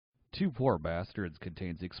Two Poor Bastards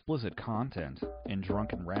contains explicit content and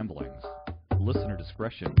drunken ramblings. Listener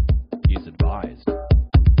discretion is advised.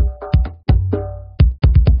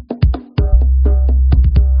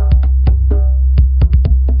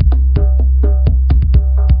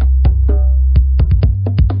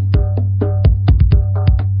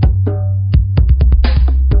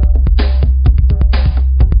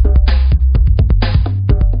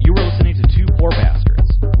 You are listening to Two Poor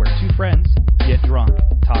Bastards, where two friends get drunk,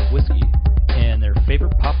 talk whiskey, and their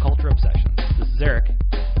favorite pop culture obsessions. This is Eric.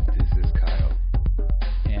 This is Kyle.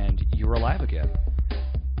 And you're alive again.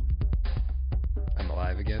 I'm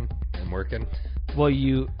alive again. I'm working. Well,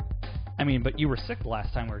 but you were sick the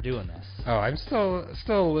last time we were doing this. Oh, I'm still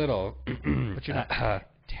a little. But you're not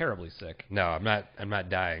terribly sick. No, I'm not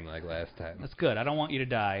dying like last time. That's good. I don't want you to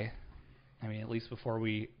die. I mean, at least before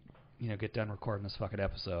we, get done recording this fucking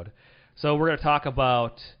episode. So we're going to talk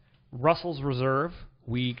about Russell's Reserve.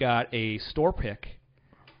 We got a store pick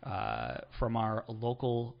from our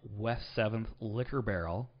local West 7th Liquor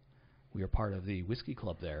Barrel. We are part of the whiskey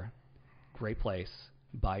club there. Great place.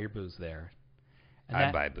 Buy your booze there. And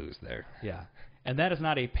I buy booze there. Yeah. And that is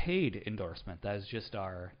not a paid endorsement. That is just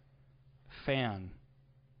our fan.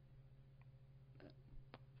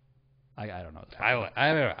 I don't know.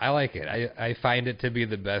 I like it. I find it to be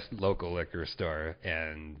the best local liquor store,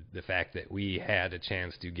 and the fact that we had a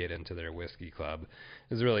chance to get into their whiskey club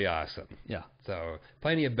is really awesome. Yeah. So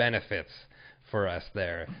plenty of benefits for us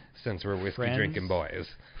there, since we're whiskey drinking boys.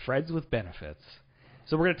 Friends with benefits.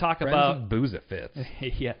 So we're going to talk Friends about with booze-a-fits.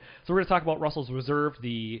 Yeah. So we're going to talk about Russell's Reserve,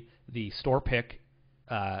 the store pick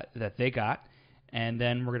that they got, and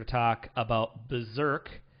then we're going to talk about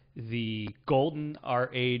Berserk, the Golden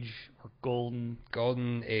Age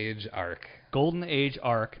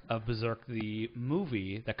arc of Berserk, the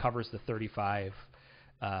movie that covers the 35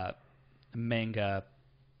 manga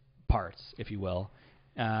parts, if you will.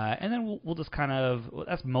 And then we'll just kind of,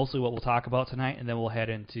 that's mostly what we'll talk about tonight, and then we'll head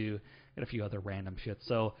into a few other random shit.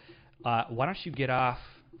 So why don't you get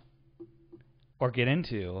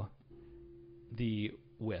into the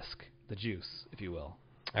the juice, if you will.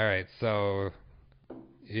 All right, so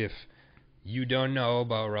if you don't know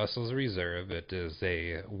about Russell's Reserve, it is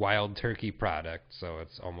a wild turkey product, so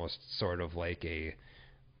it's almost sort of like a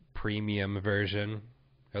premium version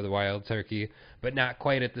of the wild turkey, but not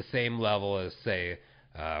quite at the same level as, say,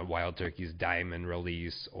 Wild Turkey's Diamond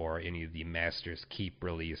release or any of the Master's Keep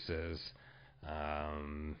releases,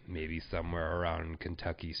 maybe somewhere around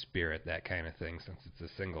Kentucky Spirit, that kind of thing, since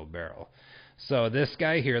it's a single barrel. So this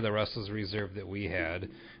guy here, the Russell's Reserve that we had,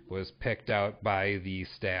 was picked out by the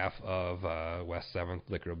staff of West 7th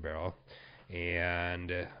Liquor Barrel,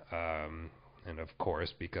 and of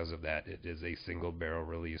course, because of that, it is a single barrel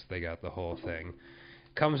release. They got the whole thing.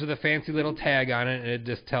 Comes with a fancy little tag on it, and it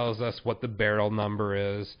just tells us what the barrel number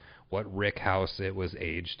is, what rick house it was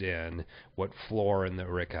aged in, what floor in the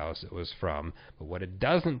rick house it was from. But what it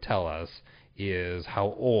doesn't tell us is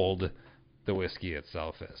how old the whiskey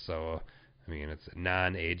itself is. So, I mean, it's a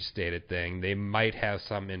non-age stated thing. They might have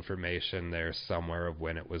some information there somewhere of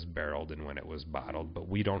when it was barreled and when it was bottled, but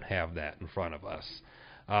we don't have that in front of us.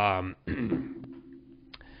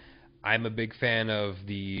 I'm a big fan of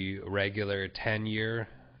the regular 10-year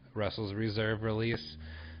Russell's Reserve release,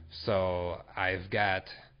 so I've got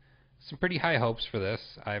some pretty high hopes for this.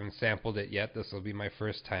 I haven't sampled it yet. This will be my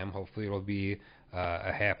first time. Hopefully it'll be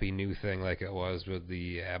a happy new thing like it was with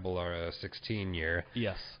the Aberlour 16-year.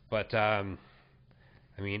 Yes. But, I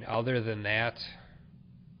mean, other than that,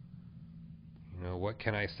 what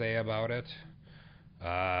can I say about it?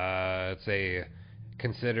 It's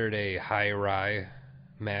considered a high rye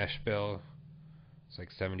mash bill. It's like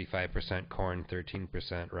 75% corn,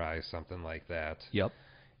 13% rye, something like that. Yep.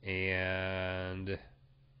 And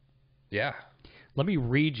yeah. Let me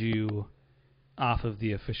read you off of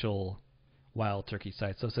the official Wild Turkey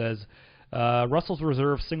site. So it says, Russell's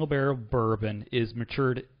Reserve Single Barrel Bourbon is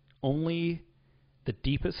matured only the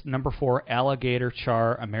deepest number 4 alligator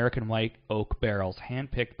char American white oak barrels,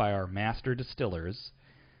 handpicked by our master distillers,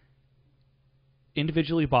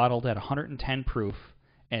 individually bottled at 110 proof,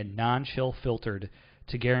 and non-chill filtered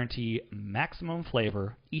to guarantee maximum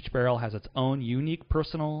flavor. Each barrel has its own unique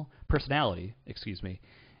personality,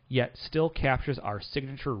 yet still captures our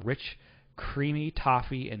signature rich, creamy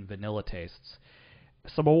toffee and vanilla tastes.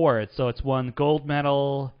 Some awards. So it's won gold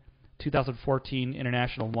medal, 2014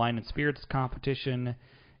 International Wine and Spirits Competition.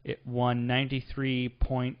 It won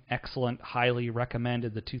 93-point excellent, highly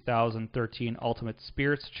recommended, the 2013 Ultimate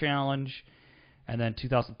Spirits Challenge. And then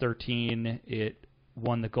 2013, it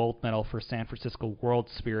won the gold medal for San Francisco World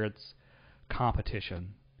Spirits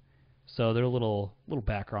Competition. So there's a little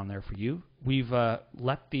background there for you. We've let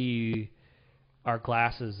our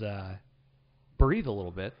glasses breathe a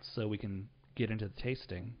little bit so we can get into the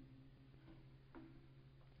tasting.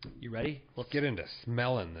 You ready? Let's get into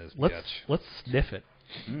smelling this bitch. Let's sniff it.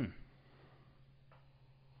 I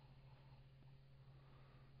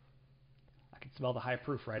can smell the high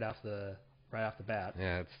proof right off the bat.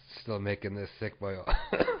 Yeah, it's still making this sick boy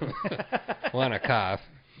want to cough.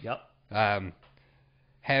 Yep.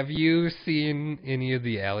 Have you seen any of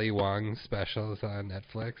the Ali Wong specials on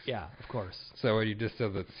Netflix? Yeah, of course. So when you just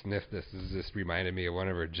said that sniff this, just reminded me of one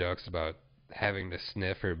of her jokes about having to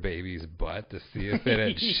sniff her baby's butt to see if it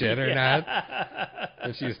had shit or not.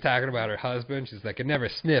 And she was talking about her husband. She's like, I never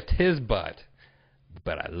sniffed his butt,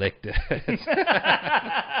 but I licked it.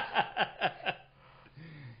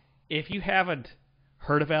 If you haven't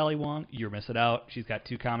heard of Ali Wong, you're missing out. She's got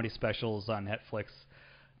 2 comedy specials on Netflix.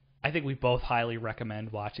 I think we both highly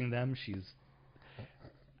recommend watching them. She's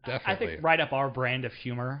definitely, I think, right up our brand of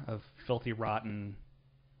humor, of filthy, rotten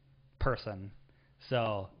person.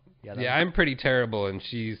 So yeah, I'm pretty terrible, and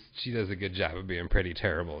she does a good job of being pretty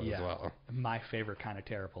terrible as well. My favorite kind of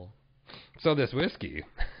terrible. So this whiskey.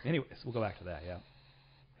 Anyways, we'll go back to that. Yeah.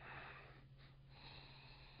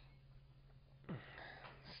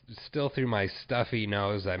 Still through my stuffy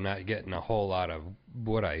nose, I'm not getting a whole lot of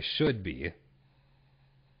what I should be.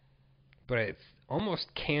 But it's almost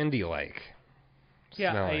candy-like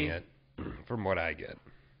smelling it from what I get.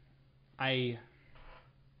 I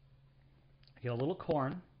get a little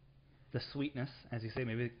corn, the sweetness, as you say,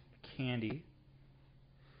 maybe candy.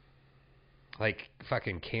 Like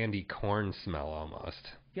fucking candy corn smell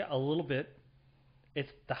almost. Yeah, a little bit.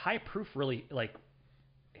 It's the high proof really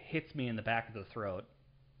hits me in the back of the throat.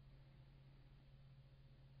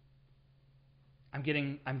 I'm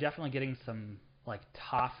definitely getting some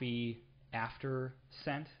toffee after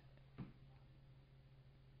scent.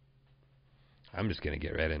 I'm just going to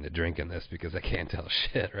get right into drinking this because I can't tell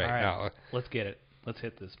shit right now. Let's get it. Let's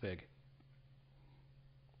hit this big.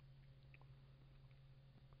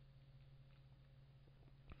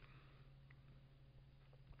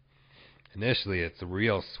 Initially, it's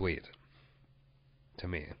real sweet to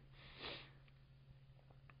me.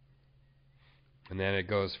 And then it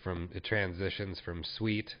transitions from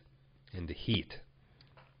sweet into heat.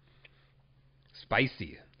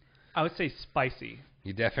 Spicy. I would say spicy.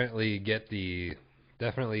 You definitely get the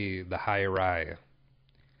high rye.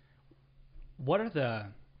 What are the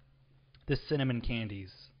cinnamon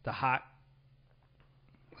candies? The hot,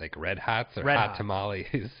 like Red Hots or Red Hot Hot.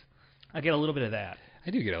 Tamales? I get a little bit of that. I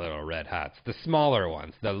do get a little Red Hots. The smaller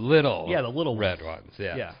ones, the little red ones.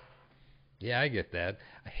 Yeah. Yeah, I get that.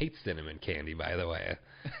 I hate cinnamon candy, by the way.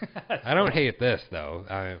 I don't hate this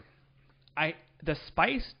though. The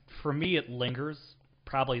spice for me, it lingers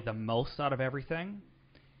probably the most out of everything.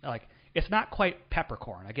 It's not quite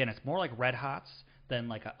peppercorn. Again, it's more like Red Hots than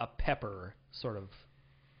like a pepper sort of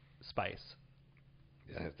spice.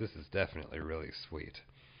 Yeah, this is definitely really sweet.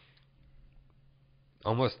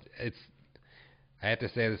 Almost, I have to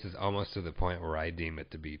say this is almost to the point where I deem it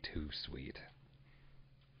to be too sweet.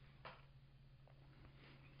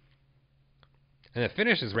 And the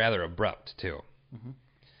finish is rather abrupt too. Mm-hmm.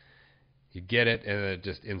 You get it, and it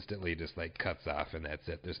just instantly cuts off, and that's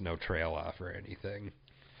it. There's no trail off or anything.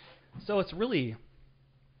 So it's very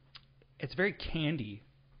candy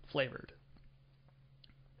flavored.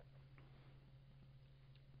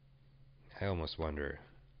 I almost wonder.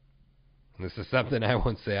 This is something I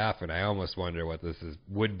won't say often. I almost wonder what this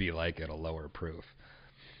would be like at a lower proof.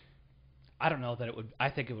 I don't know that it would. I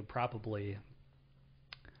think it would probably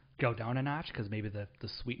go down a notch because maybe the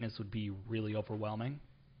sweetness would be really overwhelming.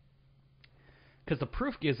 Because the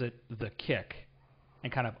proof gives it the kick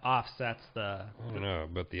and kind of offsets the... I don't know,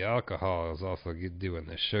 but the alcohol is also doing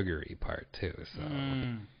the sugary part too. So,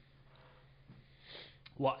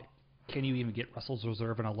 Well, can you even get Russell's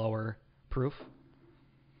Reserve in a lower proof?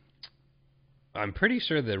 I'm pretty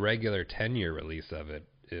sure the regular 10-year release of it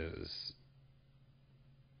is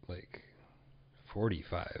like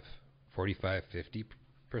 45,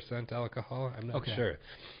 50% alcohol. I'm not sure.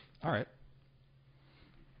 All right.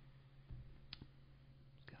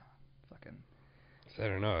 So I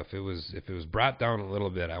don't know if it was brought down a little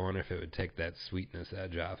bit. I wonder if it would take that sweetness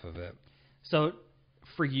edge off of it. So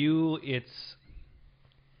for you, it's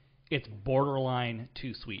borderline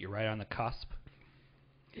too sweet. You're right on the cusp.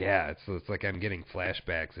 Yeah, it's like I'm getting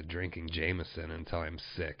flashbacks of drinking Jameson until I'm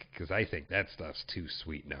sick, because I think that stuff's too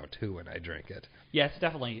sweet now too when I drink it. Yeah, it's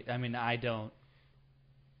definitely. I mean, I don't.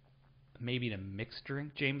 Maybe in a mixed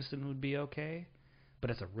drink, Jameson would be okay, but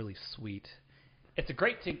it's a really sweet. it's a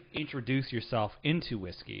great to introduce yourself into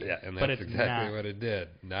whiskey. Yeah, and but that's it's exactly not, what it did.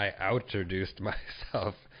 And I out-introduced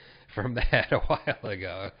myself from that a while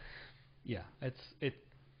ago. Yeah,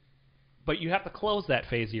 but you have to close that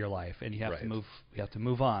phase of your life, and you have Right. to move. You have to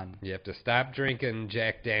move on. You have to stop drinking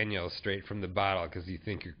Jack Daniels straight from the bottle because you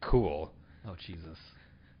think you're cool. Oh Jesus!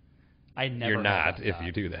 I never. You're not heard that if thought.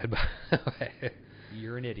 you do that, by the way.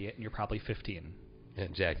 You're an idiot, and you're probably 15.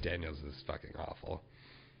 And Jack Daniels is fucking awful.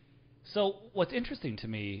 So what's interesting to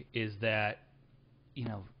me is that,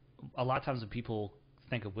 a lot of times when people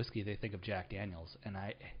think of whiskey, they think of Jack Daniels, and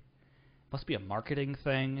must be a marketing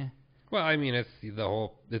thing. Well, I mean, it's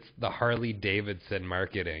the Harley Davidson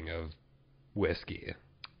marketing of whiskey.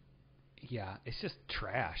 Yeah, it's just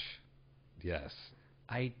trash. Yes.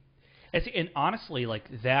 And honestly, like,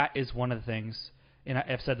 that is one of the things, and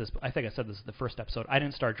I've said this, I think I said this in the first episode, I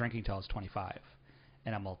didn't start drinking till I was 25.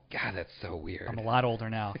 And God, that's so weird. I'm a lot older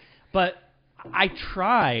now. But I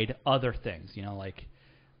tried other things, like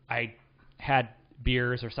I had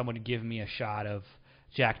beers or someone would give me a shot of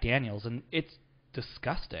Jack Daniels, and it's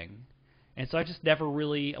disgusting. And so I just I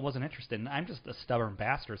wasn't interested. And I'm just a stubborn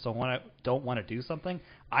bastard, so when I don't want to do something,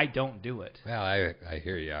 I don't do it. Well, I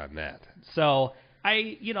hear you on that. So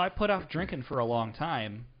I put off drinking for a long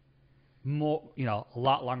time, a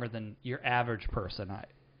lot longer than your average person,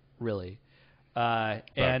 really. About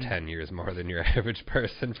 10 years more than your average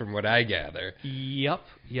person, from what I gather. Yep.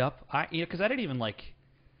 Because I didn't even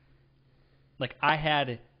I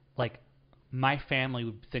had my family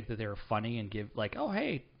would think that they were funny and give oh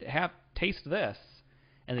hey, taste this,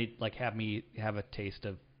 and they'd have me have a taste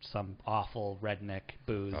of some awful redneck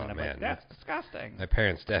booze, and I'm man, like, that's disgusting. My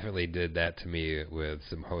parents definitely did that to me with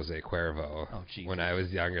some Jose Cuervo. Oh, Jesus. When I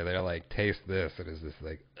was younger, they're like, taste this, and it's just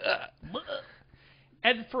like, ugh.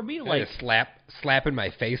 And for me, I just slap in my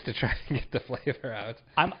face to try and get the flavor out.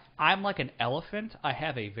 I'm like an elephant. I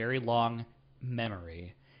have a very long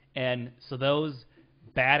memory, and so those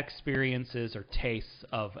bad experiences or tastes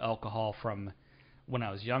of alcohol from when I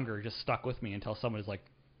was younger just stuck with me until someone was like,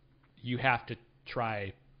 "You have to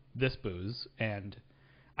try this booze," and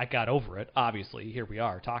I got over it. Obviously, here we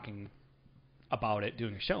are talking about it,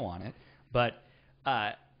 doing a show on it, but.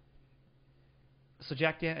 So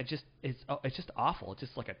Jack Daniels, it's just awful. It's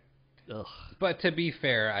just like ugh. But to be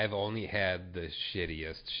fair, I've only had the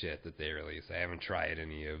shittiest shit that they release. I haven't tried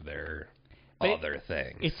any of their other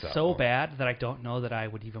things. It's so bad that I don't know that I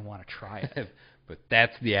would even want to try it. But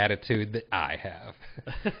that's the attitude that I have.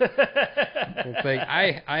 It's like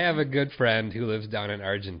I have a good friend who lives down in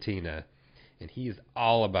Argentina, and he's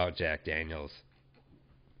all about Jack Daniels.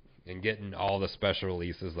 And getting all the special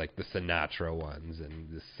releases like the Sinatra ones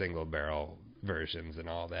and the single barrel versions and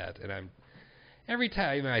all that. And every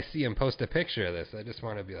time I see him post a picture of this, I just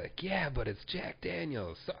want to be like, yeah, but it's Jack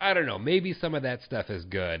Daniels. So I don't know, maybe some of that stuff is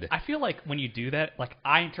good. I feel like when you do that,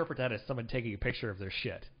 I interpret that as someone taking a picture of their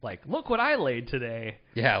shit. Like, look what I laid today.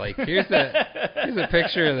 Yeah, here's a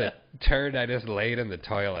picture of the turd I just laid in the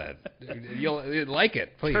toilet. You'll like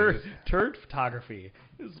it, please. Turd photography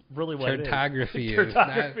is really what it is. Turtography.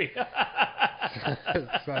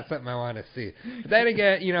 It's not something I want to see. But then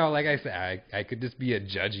again, like I said, I could just be a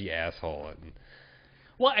judgy asshole.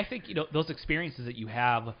 Well, I think those experiences that you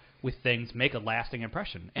have with things make a lasting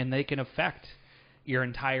impression, and they can affect your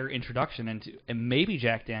entire introduction into. And maybe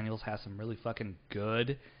Jack Daniels has some really fucking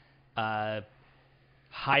good,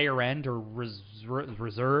 higher end or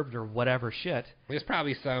reserved or whatever shit. There's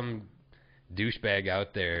probably some douchebag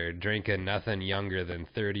out there drinking nothing younger than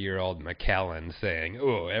 30-year-old Macallan saying,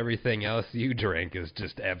 "Oh, everything else you drink is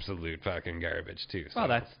just absolute fucking garbage too." So.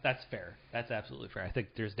 Well, that's fair. That's absolutely fair. I think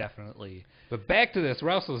there's definitely. But back to this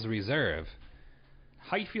Russell's Reserve.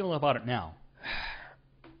 How you feel about it now?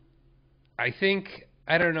 I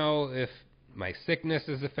don't know if my sickness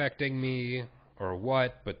is affecting me or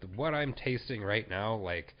what, but what I'm tasting right now,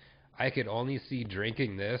 I could only see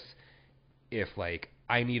drinking this if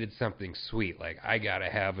I needed something sweet, I gotta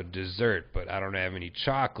have a dessert, but I don't have any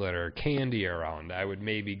chocolate or candy around. I would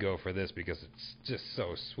maybe go for this because it's just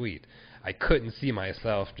so sweet. I couldn't see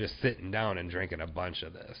myself just sitting down and drinking a bunch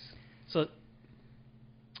of this. So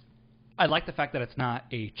I like the fact that it's not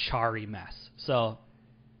a charry mess. So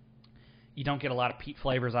you don't get a lot of peat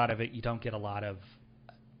flavors out of it. You don't get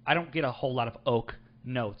I don't get a whole lot of oak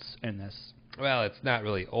notes in this. Well, it's not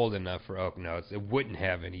really old enough for oak notes. It wouldn't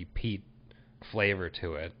have any peat flavor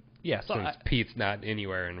to it. Yeah, so since peat's not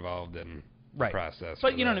anywhere involved in the process.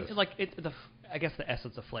 But you know what I mean? I guess the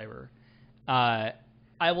essence of flavor. I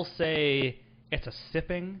will say it's a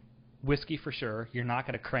sipping whiskey for sure. You're not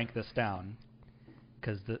going to crank this down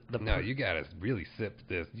because No, you got to really sip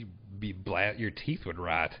this. Your teeth would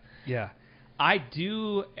rot. Yeah. I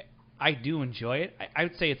do enjoy it. I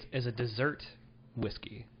would say it's as a dessert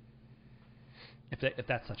whiskey, if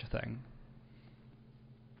that's such a thing.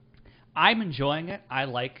 I'm enjoying it. I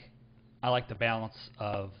like the balance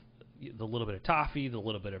of the little bit of toffee, the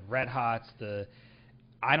little bit of red hots.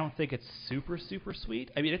 I don't think it's super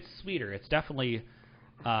sweet. I mean, it's sweeter. It's definitely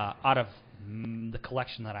out of the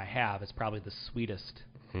collection that I have, it's probably the sweetest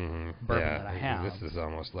bourbon that I have. This is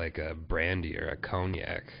almost like a brandy or a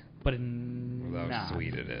cognac. But how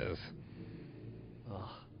sweet it is. Ugh,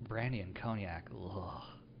 brandy and cognac. Ugh.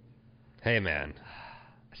 Hey, man.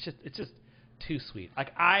 It's just too sweet.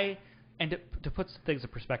 Like to put things in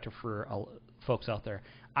perspective for folks out there,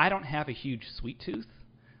 I don't have a huge sweet tooth.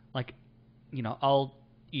 Like, I'll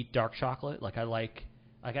eat dark chocolate. Like I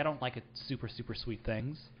don't like super sweet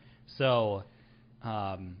things. So,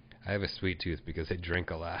 I have a sweet tooth because I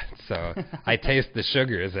drink a lot, so I taste the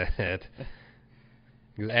sugars in it.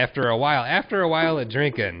 After a while of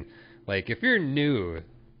drinking, like if you're new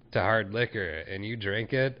to hard liquor and you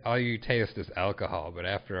drink it, all you taste is alcohol. But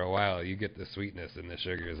after a while, you get the sweetness and the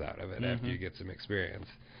sugars out of it after you get some experience.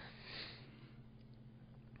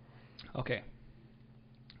 Okay.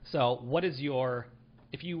 So, what is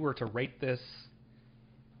if you were to rate this?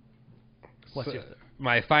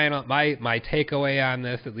 My takeaway on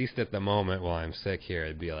this, at least at the moment while I'm sick here,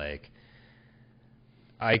 it'd be like,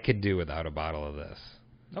 I could do without a bottle of this.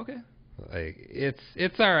 Okay. Like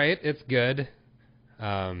it's all right. It's good.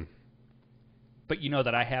 But you know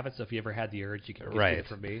that I have it, so if you ever had the urge, you can get it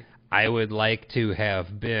from me. I would like to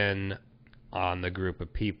have been on the group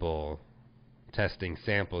of people testing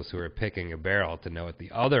samples who are picking a barrel to know what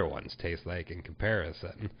the other ones taste like in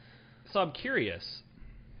comparison. So I'm curious.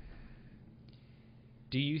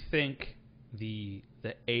 Do you think the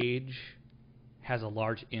age has a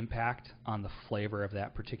large impact on the flavor of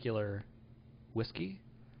that particular whiskey?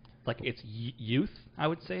 Like its youth, I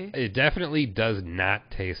would say? It definitely does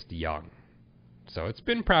not taste young. So it's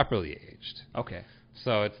been properly aged. Okay.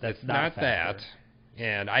 So it's not that.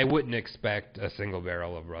 And I wouldn't expect a single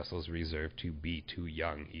barrel of Russell's Reserve to be too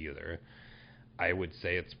young either. I would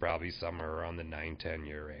say it's probably somewhere around the 9-10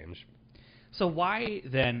 year range. So why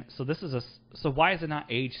then? So why is it not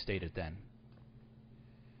age stated then?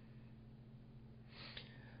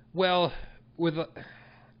 Well, with a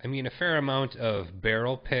fair amount of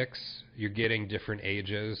barrel picks, you're getting different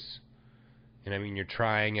ages, and you're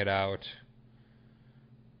trying it out.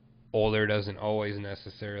 Older doesn't always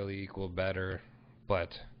necessarily equal better, but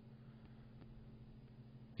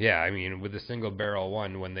yeah, with the single barrel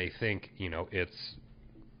one, when they think it's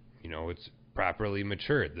properly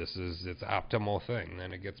matured, this is its optimal thing,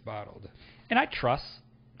 then it gets bottled. And I trust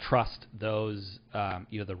those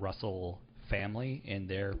the Russell family and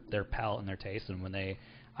their palate and their taste, and when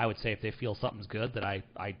I would say if they feel something's good, that I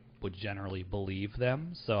would generally believe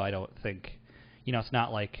them. So I don't think it's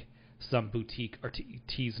not like some boutique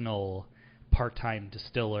artisanal part-time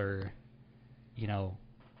distiller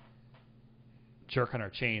jerk on our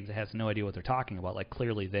chains that has no idea what they're talking about. Like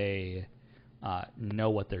clearly they know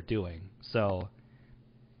what they're doing. So,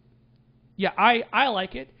 yeah, I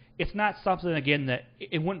like it. It's not something, again, that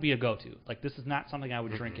it wouldn't be a go-to. Like, this is not something I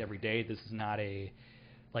would drink every day. This is not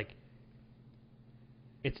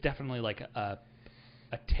it's definitely like a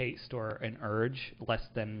taste or an urge, less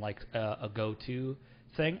than like a go-to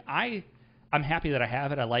thing. I'm happy that I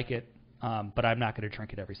have it. I like it, but I'm not going to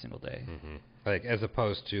drink it every single day. Mm-hmm. Like, as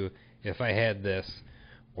opposed to if I had this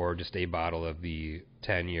or just a bottle of the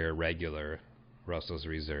 10-year regular Russell's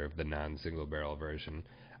Reserve, the non-single barrel version,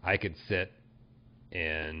 I could sit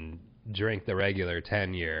and drink the regular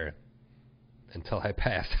 10-year until I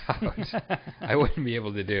pass out. I wouldn't be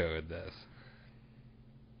able to do it with this.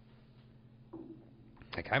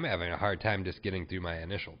 Like, I'm having a hard time just getting through my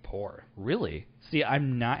initial pour. Really? See,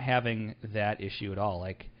 I'm not having that issue at all.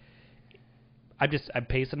 Like, I'm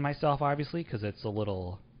pacing myself, obviously, because it's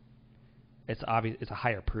it's a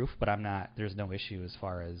higher proof, but there's no issue as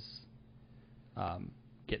far as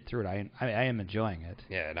getting through it. I am enjoying it.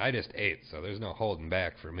 Yeah, and I just ate, so there's no holding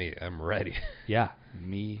back for me. I'm ready. Yeah,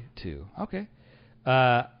 me too. Okay.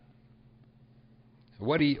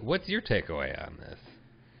 What's your takeaway on this?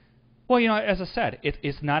 Well, as I said,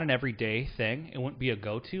 it's not an everyday thing. It wouldn't be a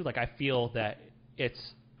go-to. Like, I feel that it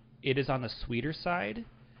is on the sweeter side,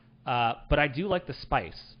 but I do like the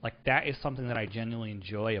spice. Like, that is something that I genuinely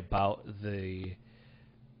enjoy about the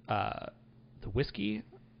whiskey,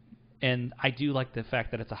 and I do like the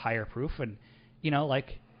fact that it's a higher proof, and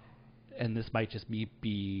and this might just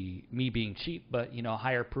be me being cheap, but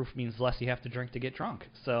higher proof means less you have to drink to get drunk.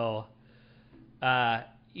 So, and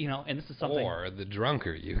this is something. Or the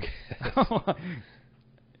drunker you get.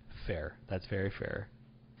 Fair. That's very fair.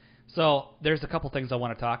 So there's a couple things I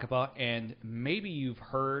want to talk about, and maybe you've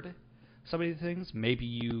heard some of these things. Maybe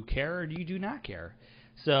you care or you do not care.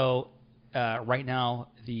 So right now,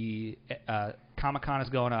 the Comic-Con is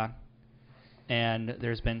going on, and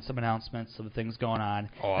there's been some announcements, some things going on.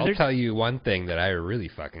 Oh, I'll tell you one thing that I really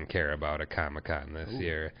fucking care about at Comic-Con this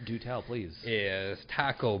year. Do tell, please. Is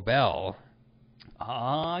Taco Bell.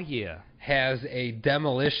 Yeah. Has a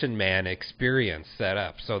Demolition Man experience set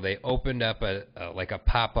up. So they opened up a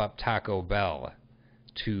pop-up Taco Bell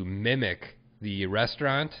to mimic the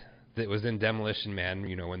restaurant that was in Demolition Man,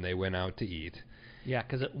 when they went out to eat. Yeah,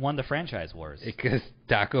 because it won the franchise wars. Because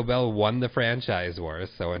Taco Bell won the franchise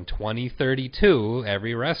wars. So in 2032,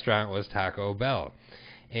 every restaurant was Taco Bell.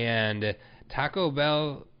 And Taco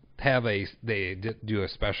Bell they do a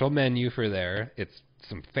special menu for there. It's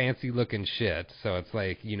some fancy looking shit. So it's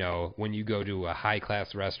like, when you go to a high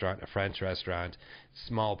class restaurant, a French restaurant,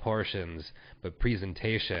 small portions, but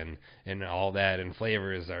presentation and all that and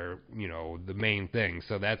flavors are, the main thing.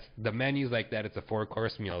 So that's the menu's like that. It's a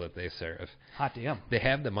 4-course meal that they serve. Hot damn. They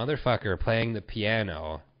have the motherfucker playing the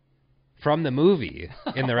piano from the movie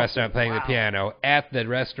in the restaurant playing the piano at the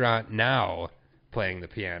restaurant now playing the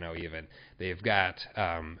piano even. They've got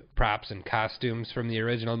props and costumes from the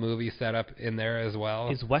original movie set up in there as well.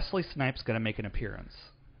 Is Wesley Snipes going to make an appearance?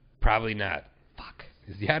 Probably not. Fuck.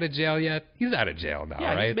 Is he out of jail yet? He's out of jail now,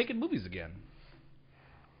 right? Yeah, he's making movies again.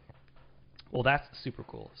 Well, that's super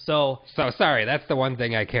cool. So sorry, that's the one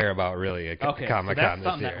thing I care about really at Comic-Con so that's this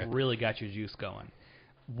something year. that really got your juice going.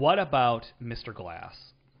 What about Mr. Glass?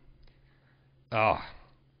 Oh.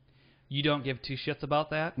 You don't give two shits about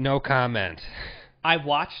that? No comment. I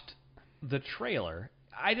watched the trailer.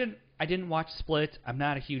 I didn't watch Split. I'm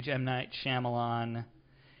not a huge M. Night Shyamalan.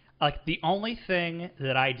 Like, the only thing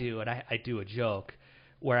that I do, and I do a joke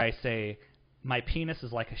where I say, my penis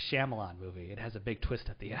is like a Shyamalan movie. It has a big twist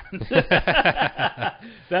at the end.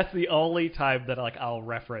 That's the only time that I'll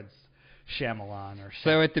reference Shyamalan or Shyamalan.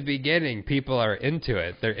 So at the beginning, people are into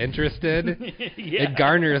it. They're interested. Yeah. It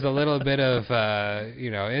garners a little bit of,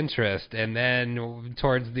 interest. And then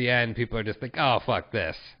towards the end, people are just like, oh, fuck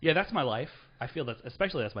this. Yeah, that's my life. I feel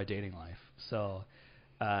especially that's my dating life. So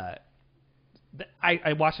I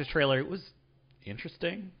watched the trailer. It was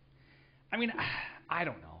interesting. I mean, I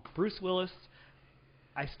don't know. Bruce Willis,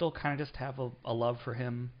 I still kind of just have a love for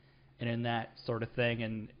him and in that sort of thing.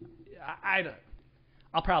 And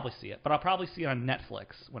I'll probably see it, but I'll probably see it on Netflix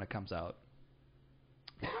when it comes out.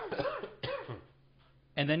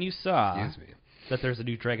 And then you saw that there's a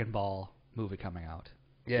new Dragon Ball movie coming out.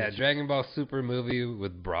 Yeah, Dragon Ball Super movie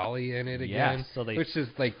with Broly in it again, which is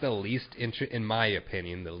like the least, in my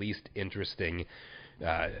opinion, the least interesting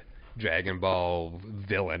Dragon Ball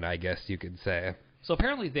villain, I guess you could say. So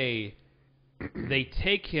apparently they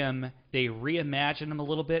take him, they reimagine him a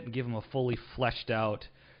little bit and give him a fully fleshed out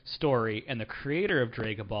story, and the creator of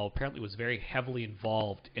Dragon Ball apparently was very heavily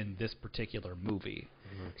involved in this particular movie.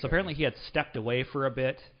 Okay. So apparently he had stepped away for a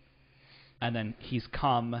bit, and then he's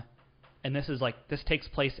come, and this takes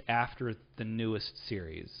place after the newest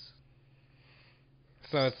series.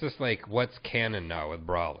 So it's just like, what's canon now with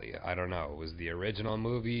Broly? I don't know. Was the original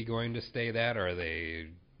movie going to stay that, or are they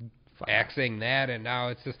axing that, and now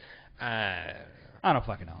it's just... I don't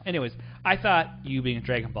fucking know. Anyways, I thought you being a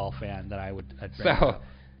Dragon Ball fan that I'd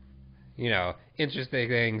interesting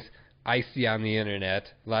things I see on the internet,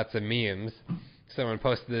 lots of memes. Someone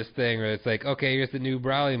posted this thing where it's like, okay, here's the new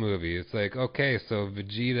Broly movie. It's like, okay, so not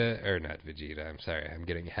Vegeta, I'm sorry, I'm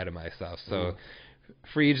getting ahead of myself. So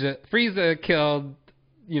Frieza killed,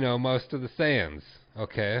 most of the Saiyans.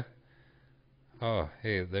 Okay. Oh,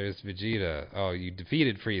 hey, there's Vegeta. Oh, you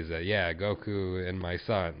defeated Frieza. Yeah, Goku and my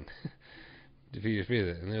son defeated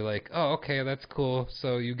Frieza. And they're like, oh, okay, that's cool.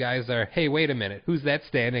 So you guys are, hey, wait a minute. Who's that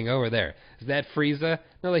standing over there? Is that Frieza? And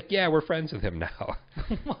they're like, yeah, we're friends with him now.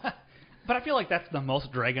 What? But I feel like that's the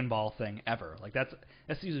most Dragon Ball thing ever. Like, that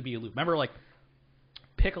seems to be a loop. Remember,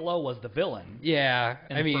 Piccolo was the villain. Yeah,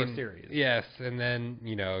 in the first series. Yes, and then,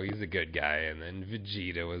 he's a good guy, and then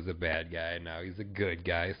Vegeta was a bad guy, and now he's a good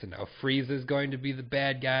guy. So now Frieza's going to be the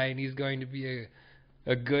bad guy, and he's going to be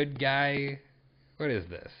a good guy. What is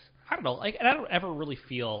this? I don't know. And I don't ever really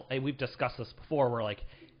feel, we've discussed this before, where,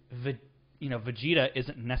 Vegeta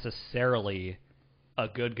isn't necessarily a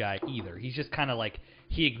good guy either. He's just kind of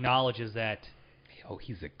he acknowledges that... Oh,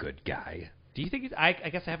 he's a good guy. Do you think I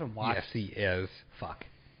guess I haven't watched... Yes, he is. Fuck.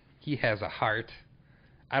 He has a heart.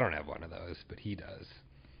 I don't have one of those, but he does.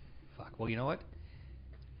 Fuck. Well, you know what?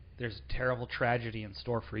 There's terrible tragedy in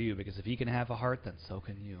store for you, because if he can have a heart, then so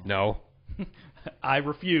can you. No. I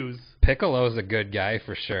refuse. Piccolo's a good guy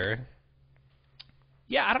for sure.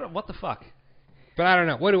 Yeah, I don't know. What the fuck? But I don't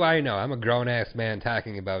know. What do I know? I'm a grown-ass man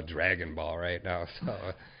talking about Dragon Ball right now, so...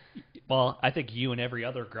 Well, I think you and every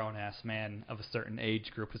other grown-ass man of a certain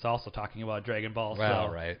age group is also talking about Dragon Ball. Well,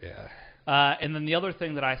 so. right, yeah. And then the other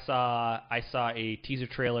thing that I saw a teaser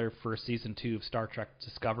trailer for Season 2 of Star Trek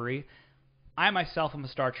Discovery. I myself am a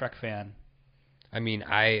Star Trek fan. I mean,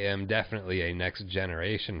 I am definitely a Next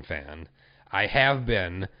Generation fan. I have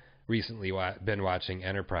been recently been watching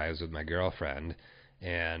Enterprise with my girlfriend,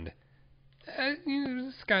 and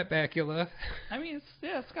Scott Bakula. I mean,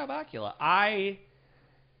 Scott Bakula. I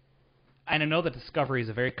know that Discovery is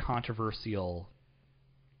a very controversial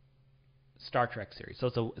Star Trek series.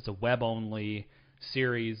 So it's a web-only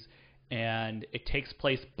series, and it takes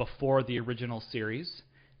place before the original series,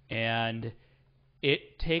 and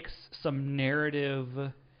it takes some narrative.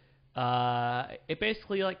 It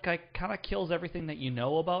basically kind of kills everything that you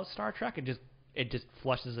know about Star Trek and just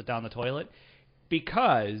flushes it down the toilet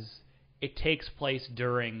because it takes place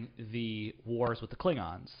during the wars with the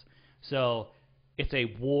Klingons. So it's a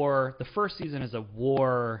war. The first season is a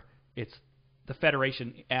war. It's the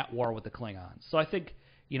Federation at war with the Klingons. So I think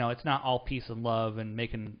it's not all peace and love and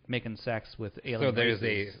making sex with alien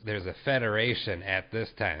races. So there's a Federation at this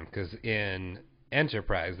time, because in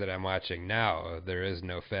Enterprise that I'm watching now, there is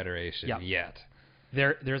no Federation yet.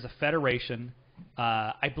 There's a Federation.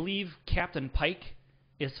 I believe Captain Pike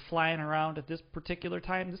is flying around at this particular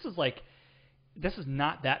time. This is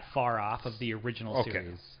not that far off of the original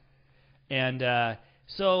series. And and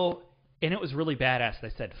it was really badass.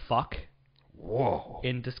 They said fuck. Whoa.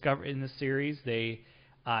 In the series,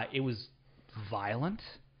 it was violent,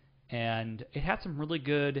 and it had some really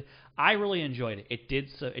good. I really enjoyed it.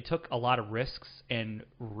 It took a lot of risks and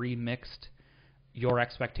remixed your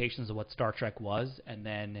expectations of what Star Trek was, and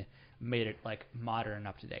then made it modern and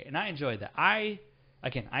up to date. And I enjoyed that. I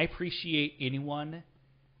appreciate anyone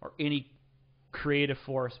or any creative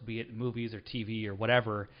force, be it movies or TV or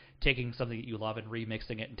whatever, taking something that you love and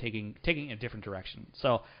remixing it and taking it a different direction.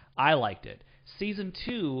 So I liked it. Season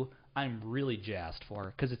 2, I'm really jazzed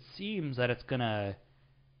for, because it seems that it's going to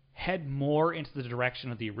head more into the direction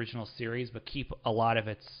of the original series, but keep a lot of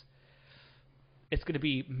it's going to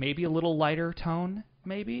be maybe a little lighter tone,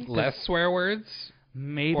 maybe? Less swear words?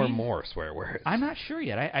 Maybe. Or more swear words? I'm not sure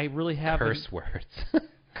yet. I really haven't. Curse words.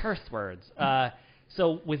 Curse words.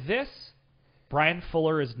 So with this, Brian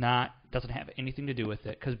Fuller doesn't have anything to do with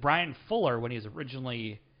it, because Brian Fuller, when he was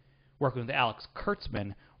originally working with Alex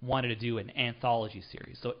Kurtzman, wanted to do an anthology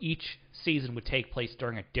series. So each season would take place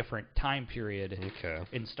during a different time period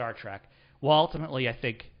in Star Trek. Well, ultimately, I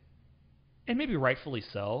think, and maybe rightfully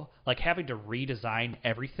so, having to redesign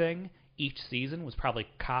everything each season was probably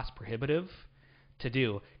cost prohibitive to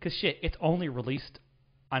do. Because it's only released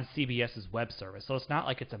on CBS's web service, so it's not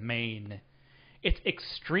like it's a main. It's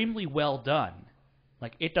extremely well done.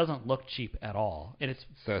 It doesn't look cheap at all, and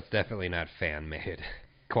so it's definitely not fan-made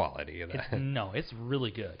quality. No, it's really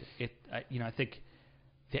good. I think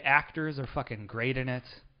the actors are fucking great in it.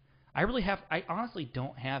 I honestly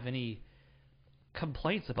don't have any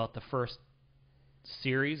complaints about the first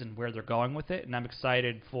series and where they're going with it, and I'm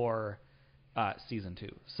excited for season 2.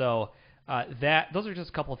 So those are just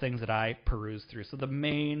a couple of things that I perused through. So the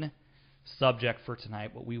main subject for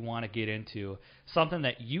tonight, what we want to get into, something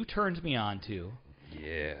that you turned me on to.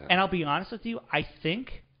 Yeah. And I'll be honest with you, I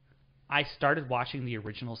think I started watching the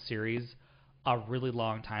original series a really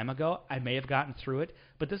long time ago. I may have gotten through it,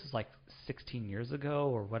 but this is 16 years ago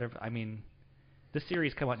or whatever. I mean, the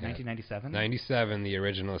series came out in 1997. 97, the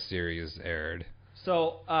original series aired.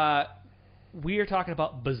 So we are talking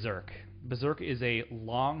about Berserk. Berserk is a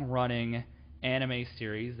long-running anime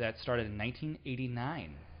series that started in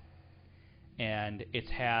 1989. And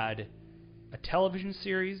it's had a television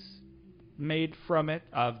series made from it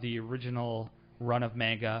of the original run of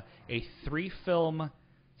manga, a 3-film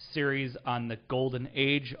series on the Golden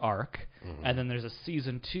Age arc, and then there's a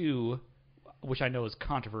season 2, which I know is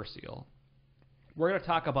controversial. We're going to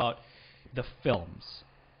talk about the films.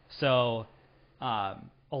 So, a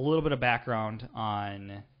little bit of background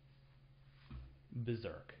on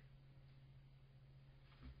Berserk.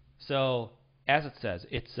 So, as it says,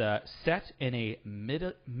 it's set in a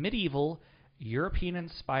medieval,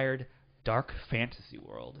 European-inspired dark fantasy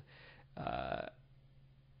world.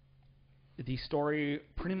 The story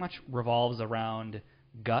pretty much revolves around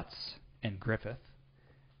Guts and Griffith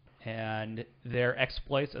and their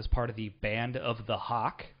exploits as part of the Band of the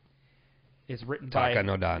Hawk. Is written by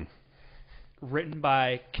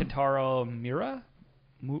Kentaro Miura.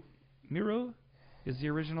 Miura is the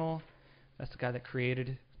original. That's the guy that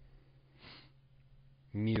created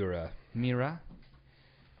Miura.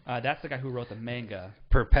 That's the guy who wrote the manga.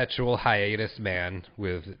 Perpetual hiatus man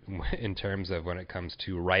in terms of when it comes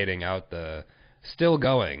to writing out the still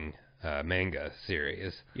going manga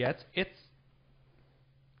series. Yeah, it's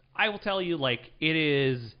I will tell you, like, it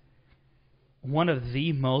is one of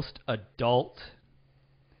the most adult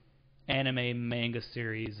anime manga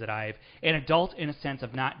series that an adult in a sense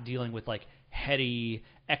of not dealing with like heady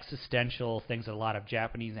existential things that a lot of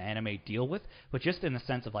Japanese anime deal with, but just in the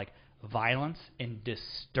sense of like violence and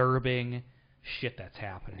disturbing shit that's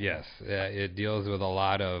happening. Yes, it deals with a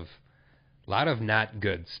lot of not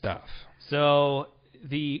good stuff. So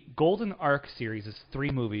the Golden Arc series is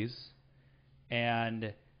 3 movies,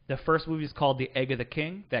 and the first movie is called The Egg of the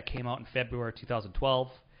King. That came out in February 2012.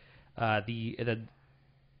 The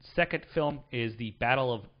second film is The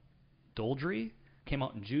Battle of Doldry. Came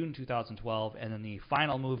out in June 2012. And then the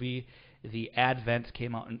final movie, The Advent,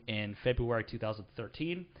 came out in February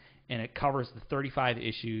 2013. And it covers the 35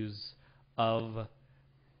 issues of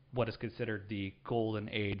what is considered the Golden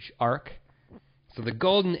Age arc. So the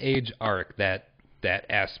Golden Age arc, that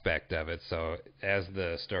aspect of it, so as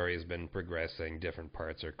the story has been progressing, different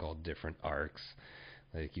parts are called different arcs.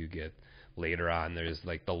 Like you get later on, there's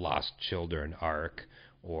like the Lost Children arc,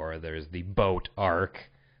 or there's the boat arc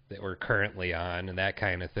that we're currently on, and that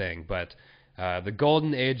kind of thing. But the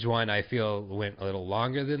Golden Age one, I feel, went a little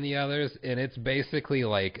longer than the others, and it's basically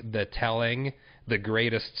like the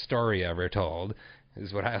greatest story ever told,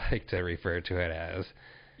 is what I like to refer to it as.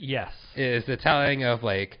 Yes. Is the telling of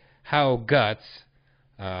like how Guts,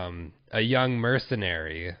 a young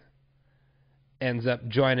mercenary, ends up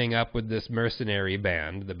joining up with this mercenary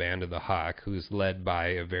band, the Band of the Hawk, who's led by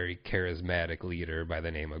a very charismatic leader by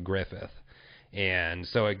the name of Griffith. And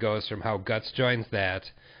so it goes from how Guts joins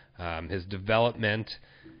that, his development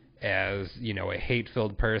as, a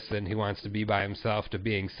hate-filled person who wants to be by himself, to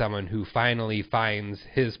being someone who finally finds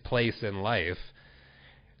his place in life,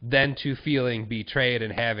 then to feeling betrayed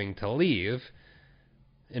and having to leave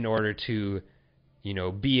in order to,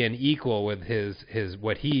 be an equal with his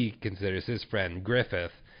what he considers his friend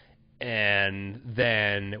Griffith, and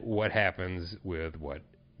then what happens with what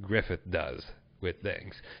Griffith does with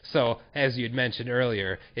things. So, as you'd mentioned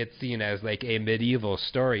earlier, it's seen as like a medieval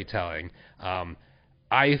storytelling.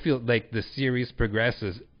 I feel like the series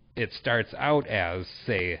progresses. It starts out as,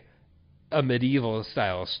 say, a medieval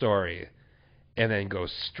style story, and then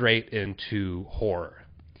goes straight into horror.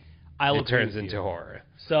 It turns into horror.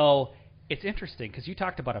 So it's interesting because you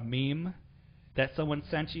talked about a meme that someone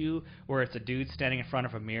sent you where it's a dude standing in front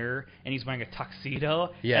of a mirror and he's wearing a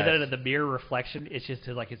tuxedo, yes. And then the mirror reflection is just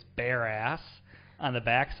like his bare ass on the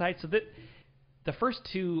backside. So that the first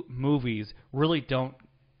 2 movies really don't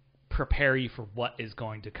prepare you for what is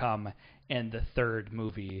going to come in the third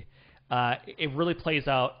movie. It really plays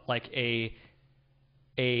out like a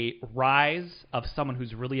rise of someone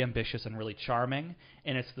who's really ambitious and really charming,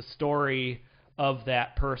 and it's the story of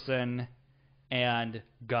that person and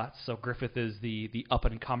Guts. So Griffith is the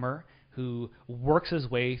up-and-comer who works his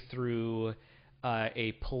way through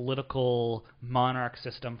a political monarch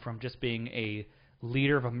system from just being a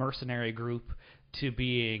leader of a mercenary group to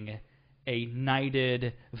being a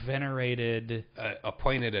knighted, venerated...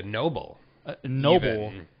 appointed a noble.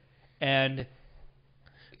 Even. And...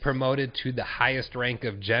 promoted to the highest rank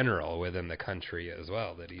of general within the country as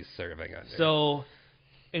well that he's serving under. So,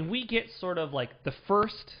 and we get sort of like the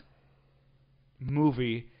first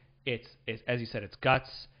movie, it's as you said, it's Guts.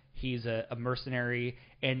 He's a mercenary,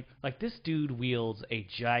 and like this dude wields a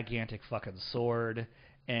gigantic fucking sword,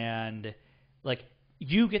 and like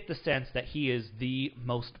you get the sense that he is the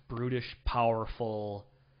most brutish, powerful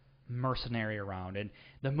mercenary around. And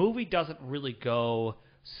the movie doesn't really go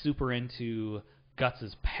super into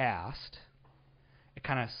Guts' past. It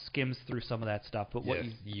kind of skims through some of that stuff, but what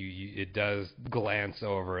yes, it does glance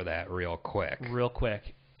over that real quick.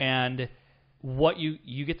 And what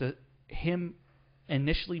you get him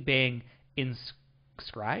initially being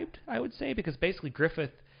inscribed, I would say, because basically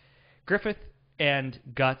Griffith and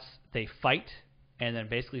Guts, they fight, and then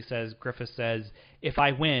basically Griffith says, if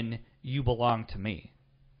I win, you belong to me.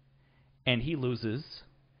 And he loses,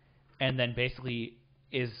 and then basically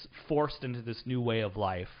is forced into this new way of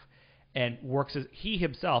life, and he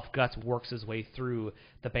himself, Guts, works his way through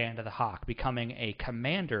the Band of the Hawk, becoming a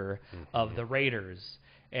commander of the Raiders,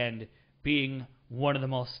 and being one of the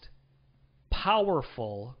most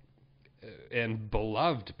powerful and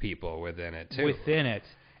beloved people within it too.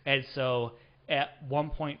 And so at one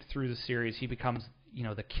point through the series, he becomes,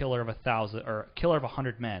 the killer of 1,000 or killer of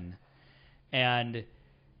 100 men, and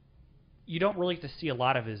you don't really get to see a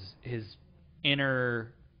lot of his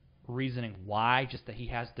inner reasoning why, just that he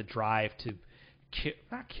has the drive to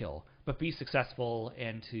not kill, but be successful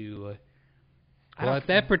and to. Well, at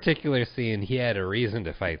that particular scene, he had a reason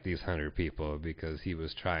to fight these 100 people because he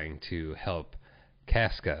was trying to help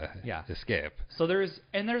Casca escape. So there's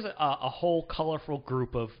a whole colorful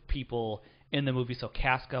group of people in the movie. So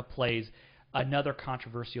Casca plays another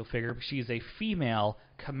controversial figure. She's a female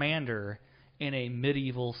commander in a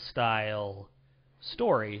medieval style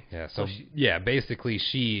story. Yeah, so basically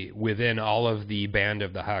she, within all of the Band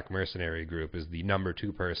of the Hawk mercenary group, is the number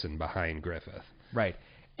 2 person behind Griffith. Right.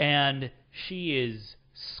 And she is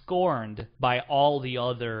scorned by all the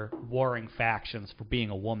other warring factions for being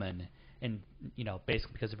a woman. And,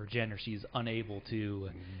 basically because of her gender, she's unable to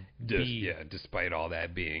despite all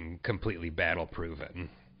that being completely battle-proven.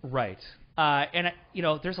 Right. And,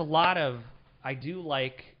 there's a lot of... I do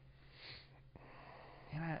like...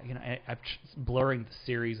 I'm blurring the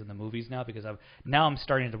series and the movies now because I'm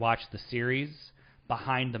starting to watch the series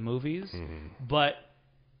behind the movies. Mm-hmm. But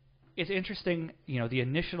it's interesting, the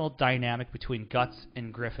initial dynamic between Guts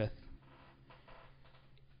and Griffith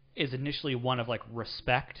is initially one of,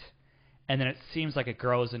 respect, and then it seems like it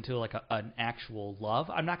grows into, an actual love.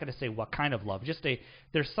 I'm not going to say what kind of love, just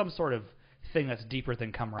there's some sort of thing that's deeper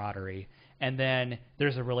than camaraderie. And then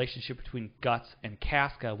there's a relationship between Guts and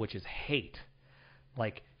Casca, which is hate.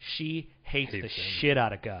 She hates the shit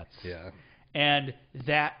out of Guts. Yeah. And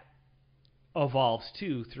that evolves,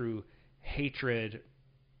 too, through hatred,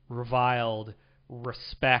 reviled,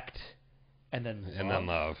 respect, and then love. And then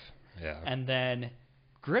love, yeah. And then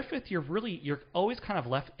Griffith, you're always kind of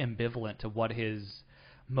left ambivalent to what his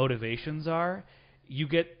motivations are. You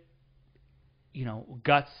get,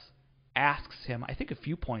 Guts asks him, I think a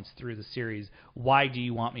few points through the series, why do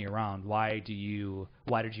you want me around? Why did you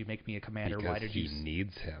make me a commander? Because why did he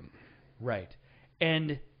needs him. Right.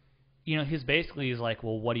 And, his basically is like,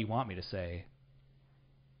 well, what do you want me to say?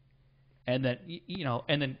 And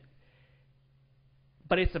then,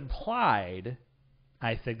 but it's implied,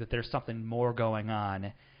 I think, that there's something more going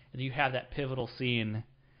on. And you have that pivotal scene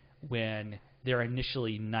when they're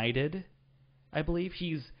initially knighted, I believe.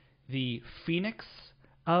 He's the Phoenix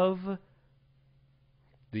of...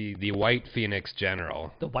 The White Phoenix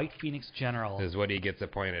General. The White Phoenix General. Is what he gets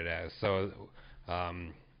appointed as. So,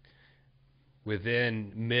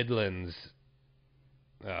 within Midland's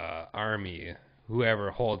army,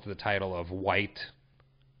 whoever holds the title of White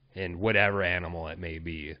in whatever animal it may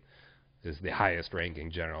be is the highest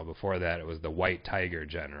ranking general. Before that, it was the White Tiger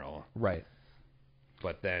General. Right.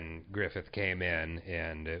 But then Griffith came in,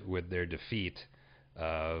 and with their defeat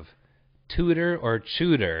of Tudor or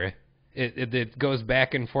Tudor, it goes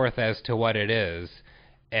back and forth as to what it is,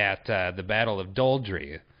 at the Battle of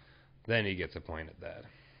Doldry. Then he gets appointed that.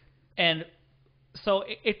 And so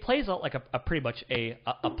it plays out like a pretty much a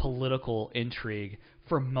political intrigue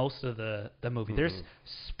for most of the movie. Mm-hmm. There's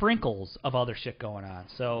sprinkles of other shit going on.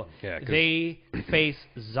 So they face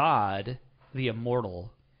Zod, the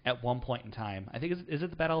Immortal, at one point in time. I think is it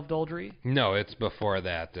the Battle of Doldry? No, it's before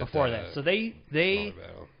that. Before that. So they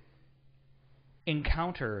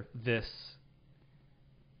encounter this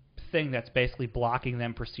thing that's basically blocking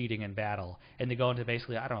them proceeding in battle, and they go into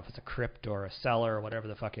basically, I don't know if it's a crypt or a cellar or whatever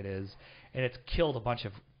the fuck it is, and it's killed a bunch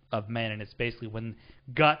of men, and it's basically when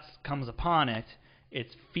Guts comes upon it,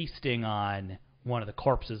 it's feasting on one of the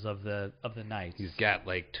corpses of the knights. He's got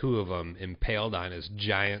 2 of them impaled on his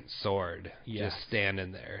giant sword, just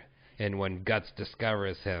standing there. And when Guts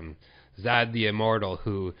discovers him, Zod the Immortal,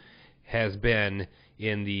 who has been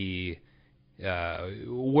in the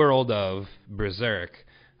world of Berserk,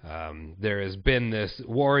 there has been this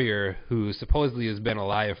warrior who supposedly has been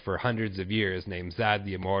alive for hundreds of years named Zod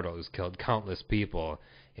the Immortal, who's killed countless people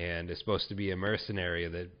and is supposed to be a mercenary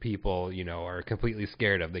that people, are completely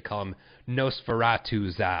scared of. They call him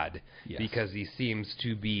Nosferatu Zod because he seems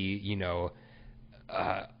to be,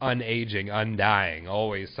 unaging, undying,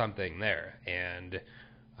 always something there. And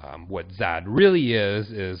what Zod really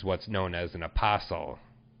is what's known as an apostle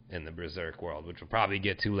in the Berserk world, which we'll probably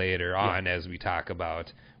get to later on as we talk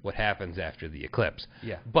about what happens after the eclipse.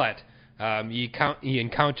 Yeah. But he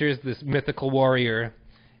encounters this mythical warrior,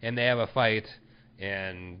 and they have a fight,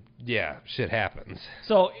 and shit happens.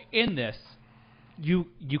 So in this, you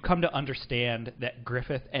come to understand that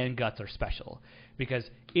Griffith and Guts are special, because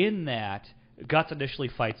in that, Guts initially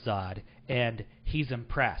fights Zod, and he's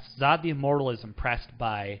impressed. Zod the Immortal is impressed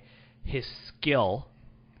by his skill.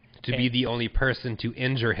 To be the only person to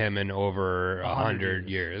injure him in over 100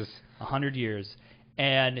 years. 100 years.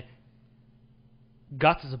 And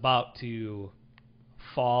Guts is about to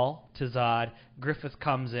fall to Zod. Griffith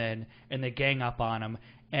comes in, and they gang up on him.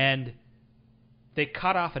 And they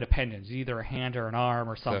cut off an appendage, either a hand or an arm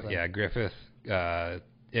or something. So, Griffith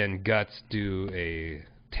and Guts do a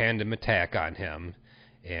tandem attack on him,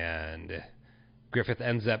 and Griffith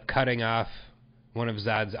ends up cutting off one of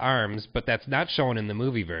Zod's arms, but that's not shown in the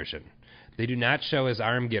movie version. They do not show his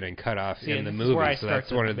arm getting cut off in the movie, so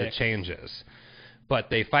that's one of the changes. But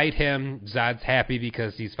they fight him. Zod's happy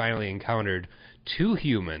because he's finally encountered two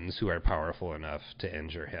humans who are powerful enough to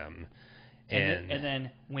injure him. And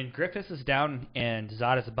then when Griffith is down and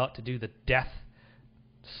Zod is about to do the death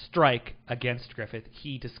strike against Griffith,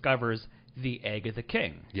 he discovers the Egg of the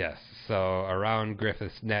King. Yes. So around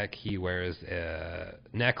Griffith's neck, he wears a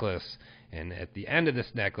necklace, and at the end of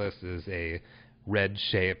this necklace is a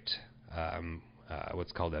red-shaped,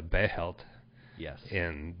 what's called a behelt. Yes.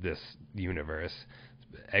 In this universe,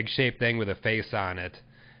 egg-shaped thing with a face on it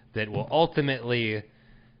that will ultimately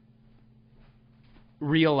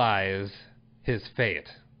realize his fate,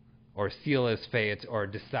 or seal his fate, or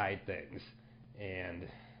decide things. And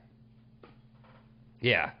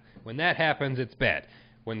yeah, when that happens, it's bad.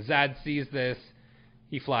 When Zod sees this,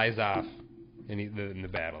 he flies off, and the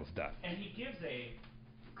battle's done. And he gives a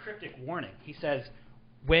cryptic warning. He says,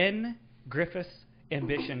 when Griffith's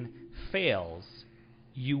ambition fails,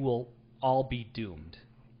 you will all be doomed.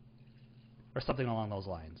 Or something along those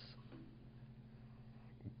lines.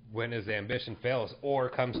 When his ambition fails or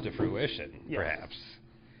comes to fruition, yes. Perhaps,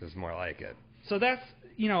 is more like it. So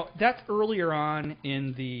that's earlier on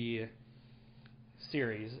in the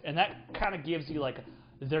series, and that kind of gives you, like,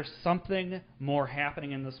 there's something more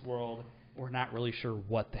happening in this world. We're not really sure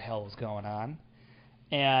what the hell is going on.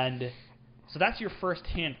 And so that's your first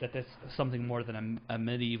hint that this is something more than a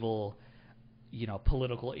medieval,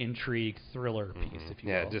 political intrigue thriller piece, if you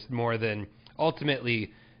will. Yeah, just more than...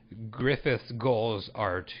 Ultimately, Griffith's goals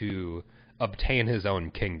are to obtain his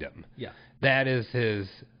own kingdom. Yeah. That is his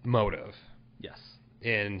motive. Yes.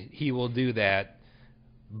 And he will do that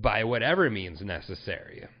by whatever means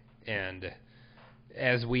necessary. And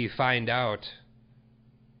as we find out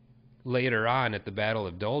later on at the Battle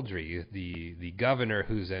of Doldry, the governor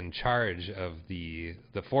who's in charge of the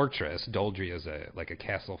fortress, Doldry is like a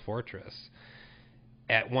castle fortress,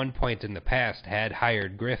 at one point in the past had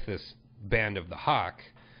hired Griffith's Band of the Hawk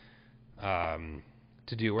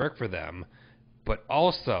to do work for them, but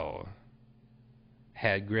also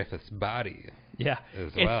had Griffith's body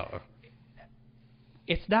as well.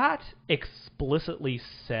 It's not explicitly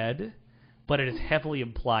said, but it is heavily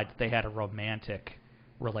implied that they had a romantic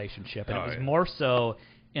relationship. And it was more so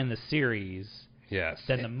in the series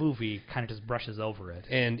than the movie kind of just brushes over it.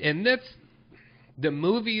 And that's... The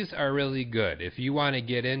movies are really good. If you want to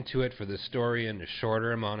get into it for the story in a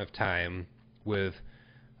shorter amount of time with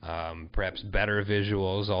perhaps better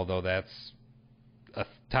visuals, although that's a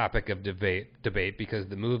topic of debate because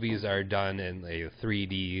the movies are done in a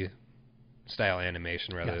 3D style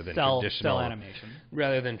animation rather than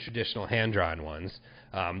traditional hand-drawn ones.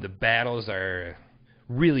 The battles are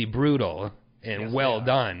really brutal and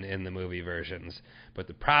done in the movie versions. But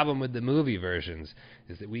the problem with the movie versions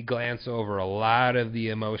is that we glance over a lot of the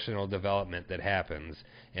emotional development that happens,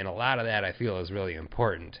 and a lot of that I feel is really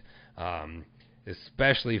important,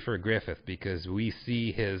 especially for Griffith, because we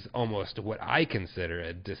see his almost what I consider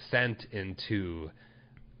a descent into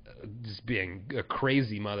just being a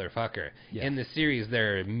crazy motherfucker. Yes. In the series,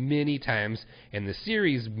 there are many times, and the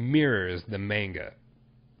series mirrors the manga,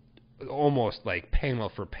 almost like panel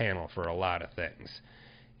for panel for a lot of things.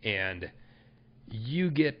 And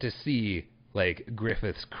you get to see, like,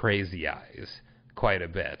 Griffith's crazy eyes quite a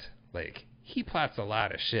bit. Like, he plots a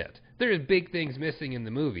lot of shit. There's big things missing in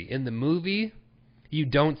the movie. In the movie, you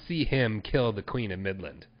don't see him kill the Queen of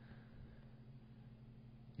Midland.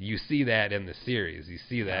 You see that in the series. You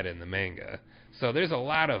see that in the manga. So there's a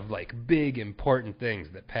lot of, like, big, important things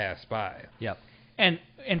that pass by. Yep. And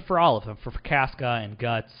for all of them, for Casca and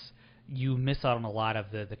Guts, you miss out on a lot of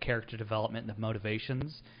the character development and the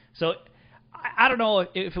motivations. So I don't know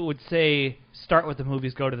if it would say start with the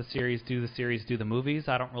movies, go to the series, do the movies.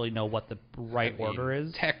 I don't really know what the right order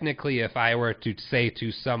is. Technically, if I were to say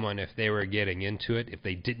to someone if they were getting into it, if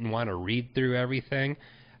they didn't want to read through everything,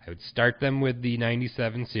 I would start them with the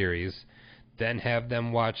 97 series, then have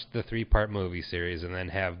them watch the 3-part movie series, and then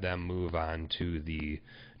have them move on to the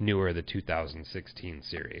 2016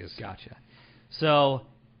 series. Gotcha. So,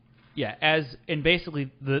 yeah,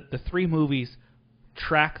 basically the 3 movies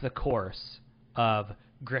track the course of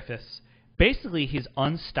Griffith's, basically his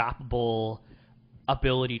unstoppable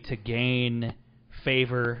ability to gain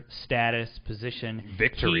favor, status, position.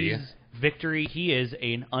 Victory. He is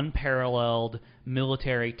an unparalleled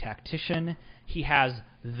military tactician. He has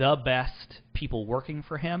the best people working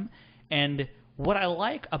for him. And what I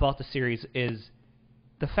like about the series is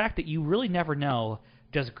the fact that you really never know,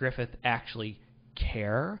 does Griffith actually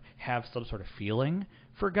care, have some sort of feeling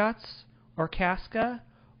for Guts or Casca,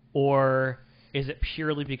 or is it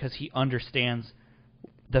purely because he understands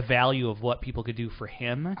the value of what people could do for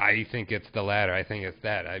him? I think it's the latter. I think it's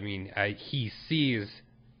that. I mean, he sees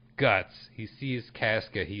Guts, he sees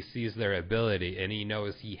Casca, he sees their ability, and he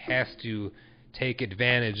knows he has to take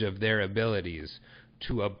advantage of their abilities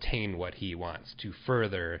to obtain what he wants, to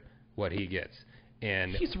further what he gets.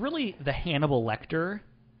 And he's really the Hannibal Lecter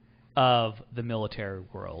of the military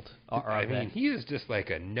world. I mean, he is just like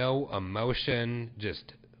a no emotion,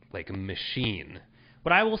 just like a machine.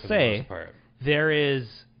 But I will say, there is,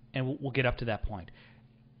 and we'll get up to that point,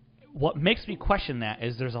 what makes me question that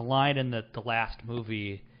is there's a line in the last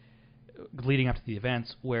movie leading up to the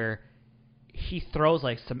events where he throws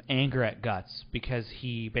like some anger at Guts because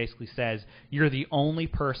he basically says, "You're the only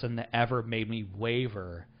person that ever made me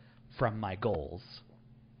waver from my goals."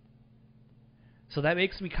 So that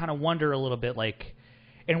makes me kind of wonder a little bit, like,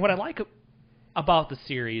 and what I like about the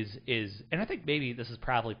series is, and I think maybe this is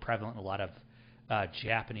probably prevalent in a lot of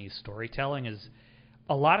Japanese storytelling, is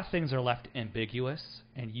a lot of things are left ambiguous,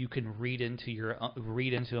 and you can read into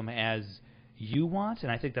them as you want,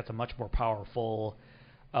 and I think that's a much more powerful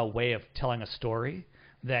way of telling a story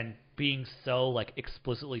than being so like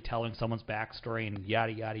explicitly telling someone's backstory and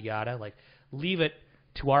yada yada yada. Like, leave it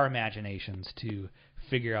to our imaginations to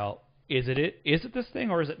figure out, is it this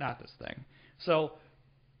thing or is it not this thing? So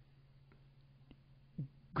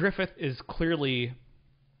Griffith is clearly,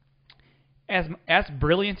 as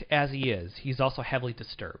brilliant as he is, he's also heavily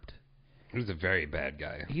disturbed. He's a very bad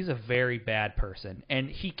guy. He's a very bad person. And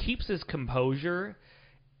he keeps his composure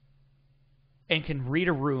and can read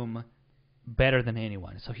a room better than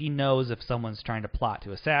anyone. So he knows if someone's trying to plot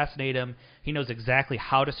to assassinate him. He knows exactly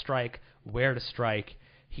how to strike, where to strike.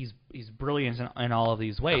 He's brilliant in all of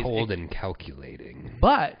these ways. Cold and calculating.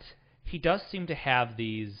 But he does seem to have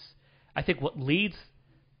these, I think what leads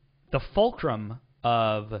the fulcrum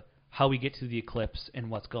of how we get to the eclipse and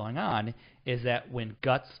what's going on is that when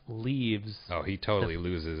Guts leaves... Oh, he totally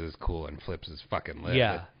loses his cool and flips his fucking lid.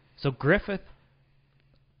 Yeah. So Guts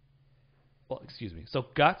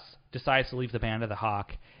decides to leave the Band of the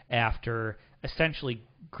Hawk after essentially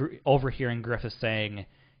overhearing Griffith saying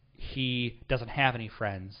he doesn't have any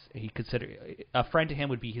friends. A friend to him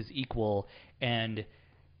would be his equal, and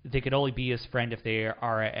they could only be his friend if they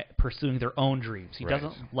are pursuing their own dreams. He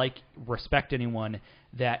doesn't respect anyone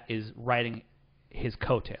that is riding his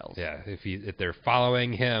coattails. Yeah, if they're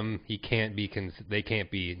following him, he can't be. They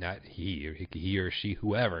can't be, not he or she,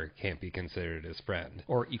 whoever can't be considered his friend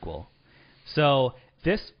or equal. So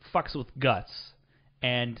this fucks with Guts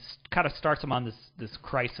and kind of starts him on this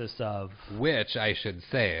crisis of... Which, I should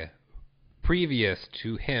say, previous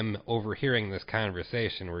to him overhearing this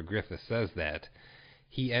conversation where Griffith says that,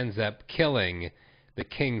 he ends up killing the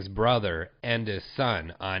king's brother and his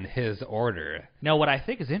son on his order. Now, what I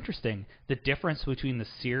think is interesting, the difference between the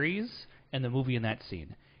series and the movie in that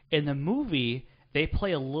scene. In the movie, they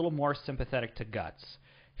play a little more sympathetic to Guts.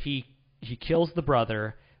 He kills the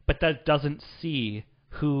brother, but that doesn't see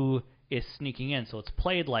who is sneaking in. So it's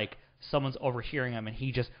played like someone's overhearing him, and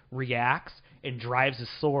he just reacts and drives his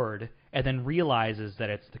sword and then realizes that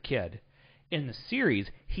it's the kid. In the series,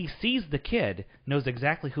 he sees the kid, knows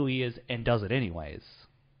exactly who he is, and does it anyways.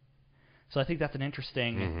 So I think that's an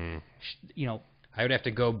interesting, I would have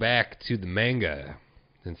to go back to the manga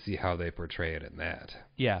and see how they portray it in that.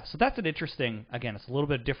 Yeah, so that's an interesting, again, it's a little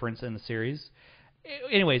bit of difference in the series.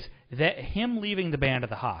 Anyways, that him leaving the Band of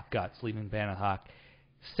the Hawk, Guts leaving the Band of the Hawk,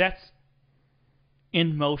 sets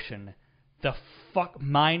in motion the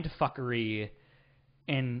mind fuckery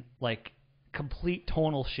and, like, complete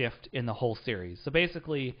tonal shift in the whole series. So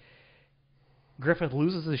basically, Griffith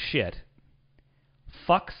loses his shit,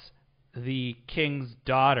 fucks the king's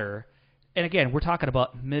daughter, and again, we're talking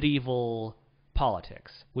about medieval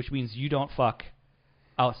politics, which means you don't fuck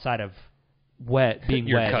outside of being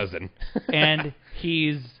your wed. Cousin. And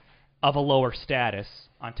he's of a lower status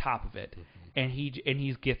on top of it. And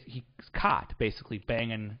he's caught basically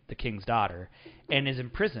banging the king's daughter and is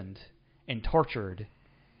imprisoned and tortured,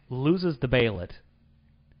 loses the bailet,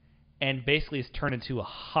 and basically is turned into a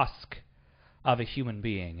husk of a human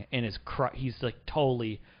being, and he's like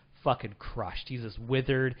totally fucking crushed. He's just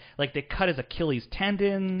withered. Like, they cut his Achilles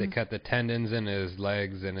tendons. They cut the tendons in his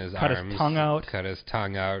legs and his arms. Cut his tongue out. Cut his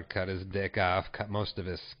tongue out. Cut his dick off. Cut most of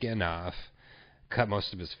his skin off. Cut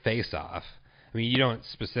most of his face off. I mean, you don't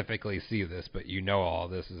specifically see this, but you know all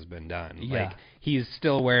this has been done. Yeah. Like, he's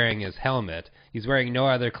still wearing his helmet. He's wearing no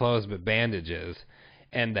other clothes but bandages.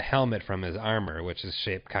 and the helmet from his armor, which is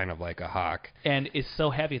shaped kind of like a hawk. And is so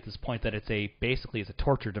heavy at this point that it's basically a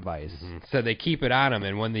torture device. Mm-hmm. So they keep it on him,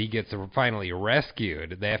 and when he gets finally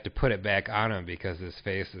rescued, they have to put it back on him because his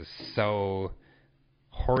face is so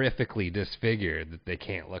horrifically disfigured that they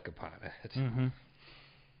can't look upon it. Mm-hmm.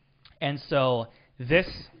 And so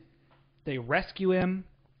they rescue him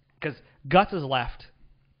because Guts is left.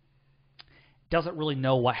 Doesn't really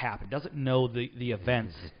know what happened. Doesn't know the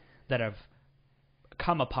events that have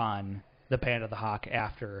come upon the Band of the Hawk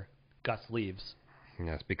after Guts leaves.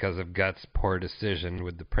 Yes, because of Guts' poor decision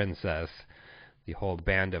with the princess, the whole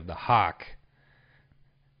Band of the Hawk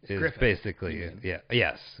is Griffith, basically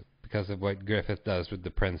yes, because of what Griffith does with the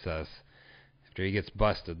princess. After he gets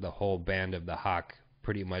busted, the whole Band of the Hawk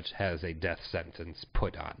pretty much has a death sentence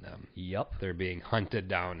put on them. Yep. They're being hunted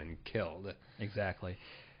down and killed. Exactly.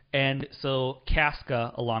 And so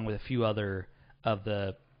Casca, along with a few other of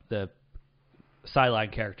the sideline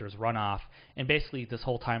characters, run off, and basically this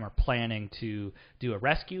whole time are planning to do a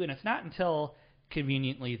rescue, and it's not until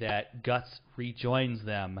conveniently that Guts rejoins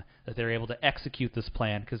them that they're able to execute this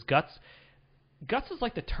plan, because Guts is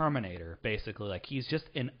like the Terminator, basically. Like, he's just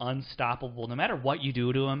an unstoppable, no matter what you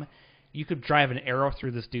do to him, you could drive an arrow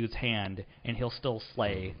through this dude's hand, and he'll still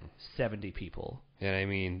slay 70 people. And I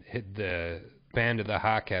mean, the Band of the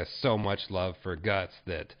Hawk has so much love for Guts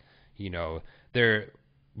that,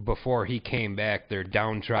 before he came back, they're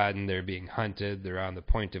downtrodden, they're being hunted, they're on the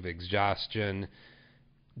point of exhaustion,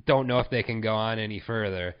 don't know if they can go on any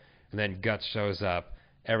further, and then Guts shows up,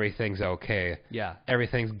 everything's okay. Yeah.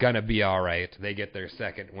 Everything's gonna be alright. They get their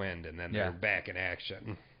second wind, and then they're back in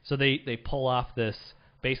action. So they pull off this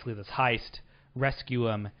heist, rescue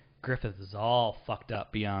him. Griffith is all fucked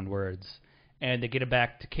up beyond words, and they get him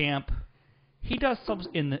back to camp. He does some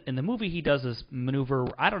in the movie. He does this maneuver.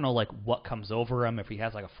 I don't know what comes over him, if he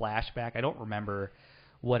has a flashback. I don't remember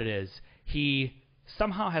what it is. He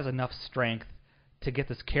somehow has enough strength to get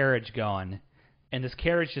this carriage going, and this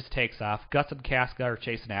carriage just takes off. Guts and Casca are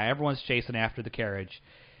chasing after. Everyone's chasing after the carriage.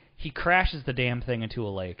 He crashes the damn thing into a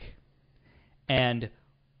lake, and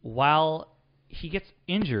while he gets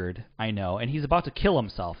injured, and he's about to kill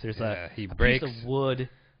himself. There's a piece of wood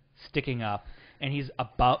sticking up, and he's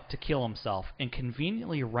about to kill himself. And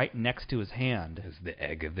conveniently right next to his hand is the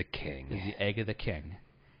egg of the king.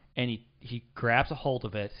 And he grabs a hold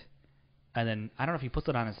of it, and then, I don't know if he puts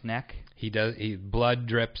it on his neck. He does. Blood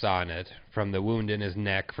drips on it from the wound in his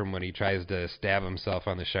neck from when he tries to stab himself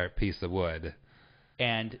on the sharp piece of wood.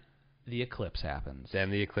 And the eclipse happens.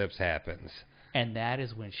 And that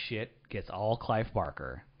is when shit gets all Clive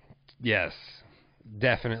Barker. Yes,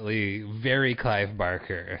 definitely very Clive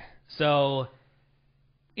Barker. So,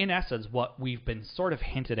 in essence, what we've been sort of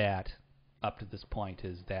hinted at up to this point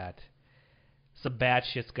is that some bad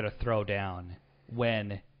shit's going to throw down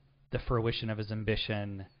when the fruition of his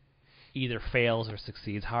ambition either fails or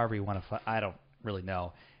succeeds, however you want to... I don't really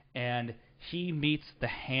know. And he meets the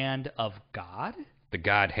hand of God? The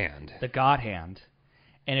God Hand. The God Hand.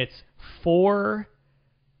 And it's 4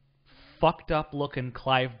 fucked up looking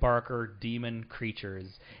Clive Barker demon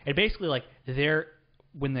creatures. And basically,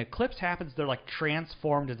 when the eclipse happens, they're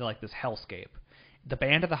transformed into this hellscape. The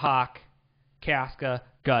Band of the Hawk, Casca,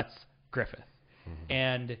 Guts, Griffith. Mm-hmm.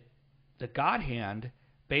 And the God Hand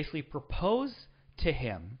basically propose to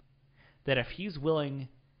him that if he's willing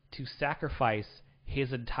to sacrifice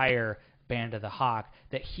his entire Band of the Hawk,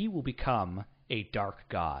 that he will become a dark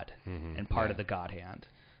god and part of the God Hand.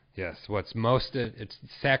 Yes, it's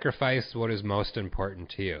sacrifice what is most important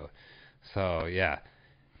to you. So, yeah.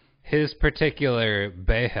 His particular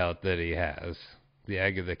Behelt that he has, the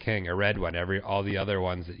Egg of the King, a red one. All the other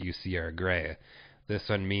ones that you see are gray. This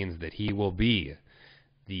one means that he will be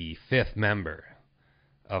the 5th member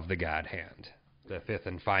of the God Hand, the 5th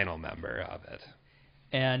and final member of it.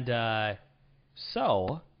 And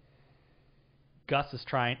so Gus is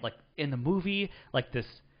trying, in the movie,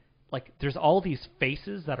 there's all these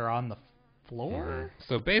faces that are on the floor. Mm-hmm.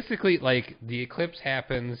 So basically, the eclipse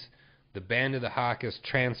happens, the Band of the Hawk is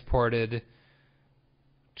transported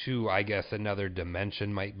to, I guess, another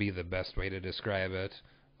dimension might be the best way to describe it,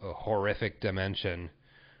 a horrific dimension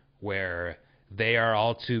where they are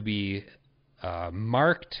all to be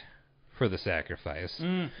marked for the sacrifice.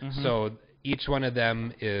 Mm-hmm. So each one of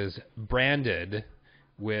them is branded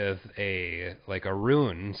with a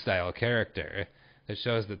rune style character that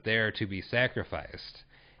shows that they are to be sacrificed.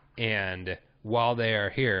 And while they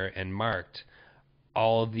are here and marked,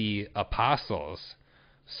 all the apostles,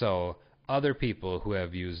 so other people who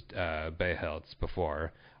have used Behelts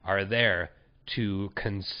before, are there to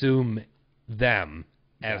consume them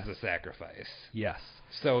as the sacrifice. Yes.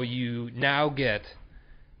 So you now get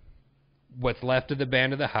what's left of the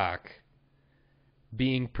Band of the Hawk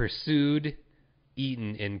being pursued,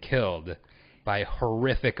 eaten, and killed by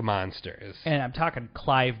horrific monsters. And I'm talking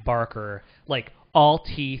Clive Barker, like all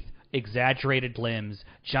teeth, exaggerated limbs,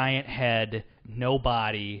 giant head, no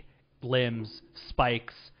body, limbs,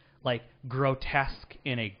 spikes, like grotesque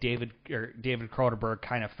in a David Cronenberg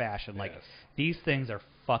kind of fashion. Like these things are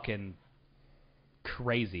fucking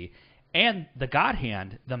crazy. And the God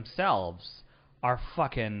Hand themselves are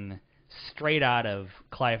fucking straight out of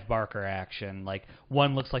Clive Barker action. Like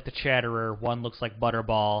one looks like the Chatterer, one looks like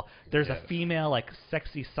Butterball. There's a female like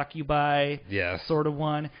sexy succubi sort of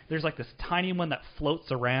one. There's like this tiny one that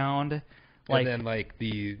floats around. Like, and then like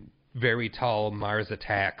the very tall Mars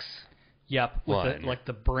Attacks. Yep, with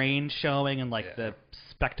the brain showing and like the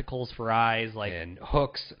spectacles for eyes, like and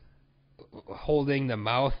hooks holding the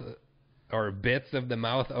mouth or bits of the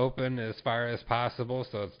mouth open as far as possible,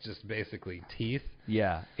 so it's just basically teeth.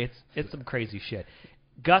 Yeah, it's some crazy shit.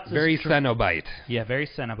 Guts very is Cenobite. Yeah, very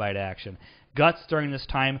Cenobite action. Guts during this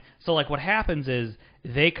time. So like what happens is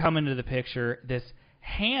they come into the picture. This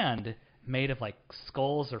hand made of like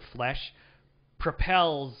skulls or flesh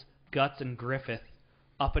propels Guts and Griffith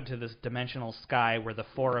up into this dimensional sky where the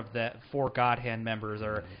four God Hand members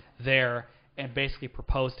are there and basically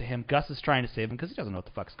propose to him. Gus is trying to save him because he doesn't know what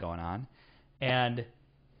the fuck's going on, and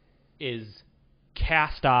is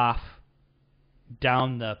cast off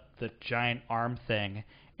down the giant arm thing,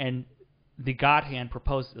 and the God Hand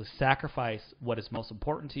proposes to sacrifice what is most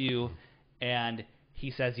important to you, and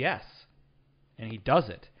he says yes, and he does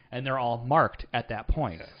it, and they're all marked at that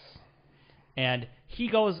point. Yes. And he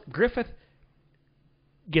goes, Griffith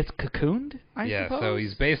gets cocooned, I suppose? So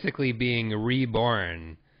he's basically being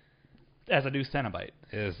reborn as a new Cenobite.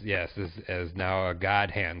 As now a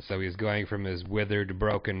God Hand. So he's going from his withered,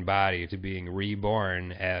 broken body to being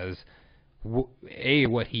reborn as A,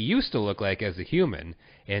 what he used to look like as a human,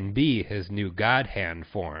 and B, his new God Hand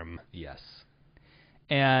form. Yes.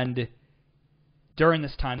 And during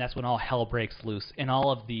this time, that's when all hell breaks loose, and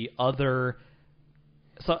all of the other...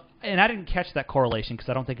 And I didn't catch that correlation because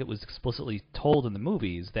I don't think it was explicitly told in the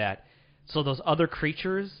movies that... So those other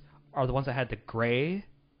creatures are the ones that had the gray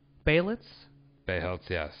Behelts? Behelts,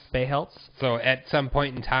 yes. Behelts? So at some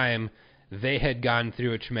point in time, they had gone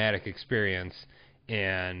through a traumatic experience,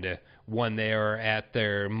 and when they were at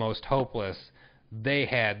their most hopeless, they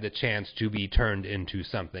had the chance to be turned into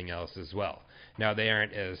something else as well. Now, they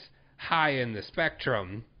aren't as high in the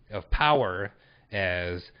spectrum of power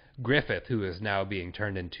as Griffith, who is now being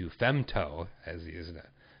turned into Femto, as he is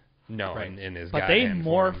known in his God Hand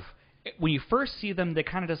form. When you first see them, they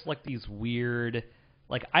kind of just like these weird...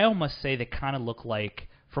 Like, I almost say they kind of look like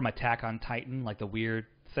from Attack on Titan, like the weird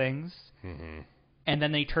things. Mm-hmm. And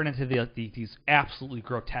then they turn into these absolutely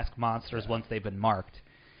grotesque monsters once they've been marked.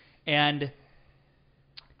 And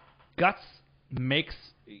Guts makes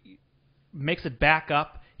it back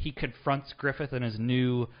up. He confronts Griffith in his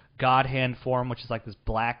new God Hand form, which is like this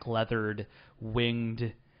black leathered,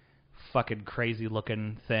 winged, fucking crazy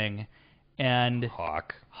looking thing. And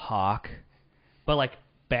Hawk. But like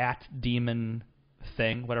bat demon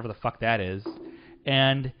thing, whatever the fuck that is.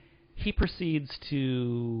 And he proceeds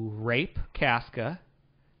to rape Casca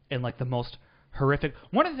in like the most horrific...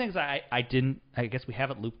 One of the things I guess we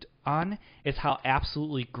haven't looped on is how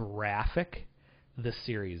absolutely graphic this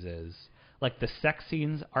series is. Like the sex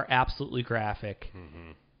scenes are absolutely graphic.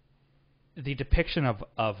 Mm-hmm. The depiction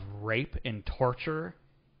of rape and torture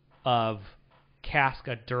of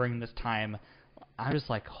Casca during this time, I was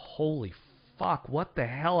like, holy fuck, what the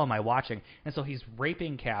hell am I watching? And so he's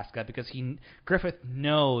raping Casca because Griffith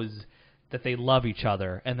knows that they love each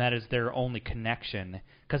other and that is their only connection.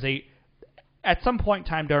 Because at some point in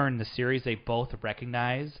time during the series, they both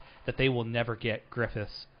recognize that they will never get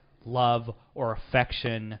Griffith's love or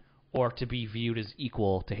affection or to be viewed as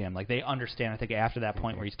equal to him. Like, they understand, I think, after that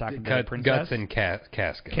point where he's talking to the princess. Guts and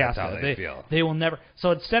Casca. That's how they feel. They will never...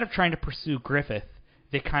 So instead of trying to pursue Griffith,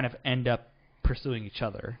 they kind of end up pursuing each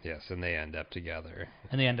other. Yes, and they end up together.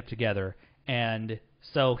 And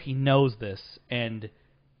so he knows this and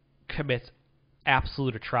commits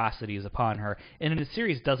absolute atrocities upon her. And in the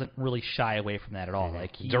series doesn't really shy away from that at all. Mm-hmm.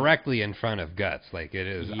 Like directly in front of Guts. Like, it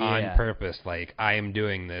is on purpose. Like, I am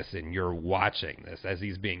doing this and you're watching this as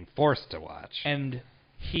he's being forced to watch. And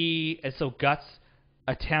so Guts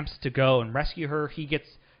attempts to go and rescue her. He gets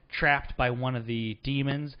trapped by one of the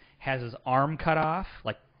demons, has his arm cut off,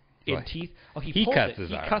 like in teeth. Oh, he cuts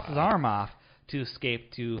his arm off to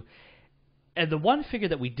escape to... And the one figure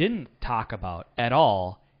that we didn't talk about at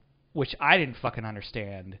all, which I didn't fucking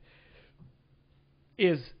understand,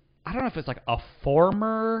 is, I don't know if it's like a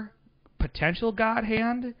former potential God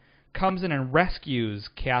Hand comes in and rescues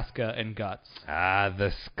Casca and Guts.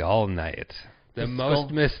 The Skull Knight. The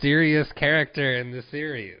most mysterious character in the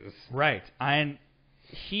series. Right. And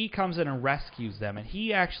he comes in and rescues them, and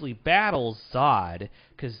he actually battles Zod,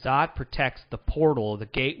 because Zod protects the portal, the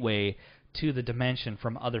gateway to the dimension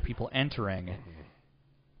from other people entering. Mm-hmm.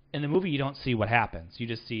 In the movie, you don't see what happens. You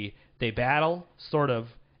just see they battle, sort of,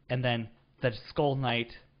 and then the Skull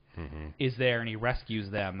Knight is there, and he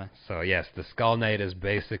rescues them. So, yes, the Skull Knight is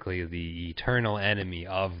basically the eternal enemy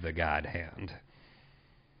of the God Hand.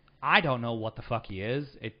 I don't know what the fuck he is.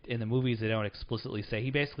 In the movies, they don't explicitly say.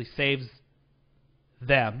 He basically saves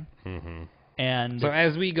them. Mm-hmm. And so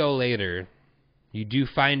as we go later, you do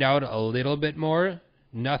find out a little bit more.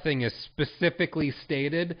 Nothing is specifically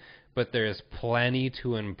stated, but there is plenty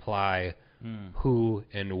to imply who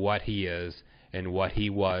and what he is and what he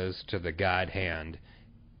was to the God Hand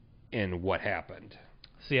and what happened.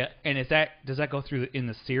 So yeah, and does that go through in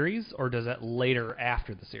the series, or does that later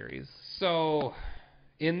after the series? So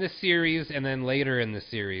in the series and then later in the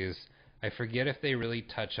series, I forget if they really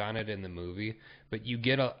touch on it in the movie, but you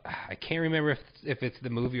get I can't remember if it's the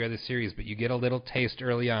movie or the series, but you get a little taste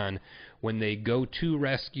early on when they go to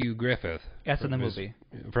rescue Griffith. That's in the movie.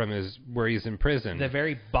 Where he's in prison. The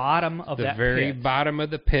very bottom of that pit. The very bottom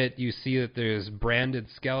of the pit, you see that there's branded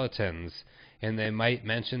skeletons, and they might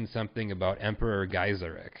mention something about Emperor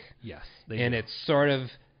Geiseric. Yes. And it's sort of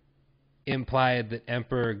implied that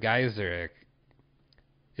Emperor Geiseric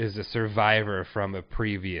is a survivor from a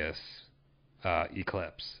previous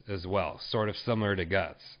eclipse as well, sort of similar to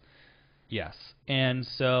Guts. Yes. And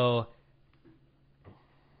so,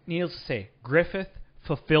 needless to say, Griffith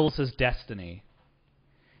fulfills his destiny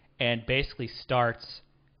and basically starts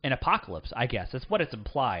an apocalypse, I guess. That's what it's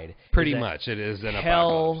implied. Pretty much, it is an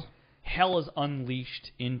apocalypse. Hell is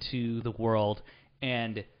unleashed into the world,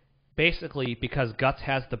 and basically, because Guts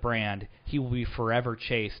has the brand, he will be forever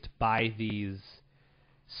chased by these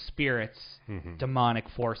spirits, demonic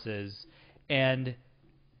forces, and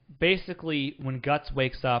basically, when Guts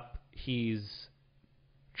wakes up,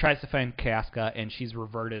 tries to find Casca, and she's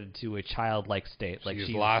reverted to a childlike state. She's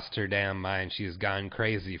lost her damn mind. She's gone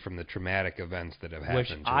crazy from the traumatic events that have happened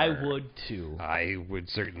to her. Which I would too. I would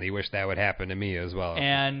certainly wish that would happen to me as well.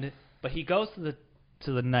 But he goes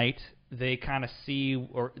to the night. They kind of see,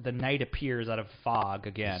 or the night appears out of fog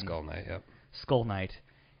again. The Skull Knight, yep. Skull Knight.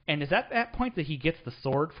 And is that that point that he gets the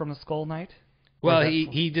sword from the Skull Knight? Well,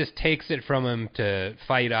 he just takes it from him to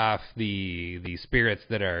fight off the spirits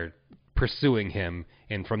that are pursuing him,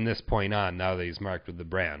 and from this point on, now that he's marked with the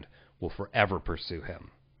brand, will forever pursue him.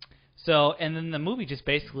 So, and then the movie just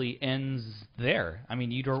basically ends there. I mean,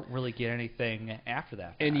 you don't really get anything after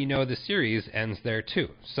that. And the series ends there too.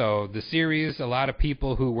 So the series, a lot of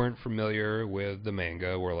people who weren't familiar with the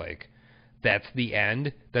manga were like, that's the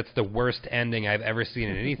end? That's the worst ending I've ever seen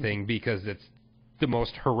in anything, because it's the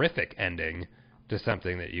most horrific ending to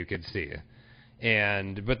something that you could see.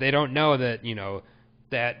 But they don't know that,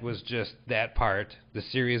 that was just that part. The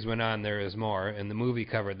series went on, there is more, and the movie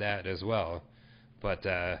covered that as well. But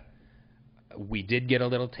we did get a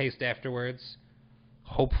little taste afterwards.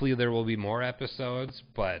 Hopefully there will be more episodes,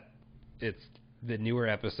 but the newer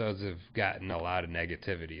episodes have gotten a lot of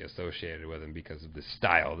negativity associated with them because of the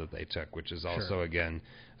style that they took, which is also, again,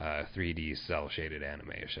 3D cel-shaded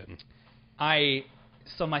animation.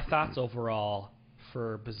 So my thoughts overall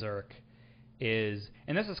for Berserk is,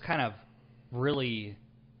 and this is kind of really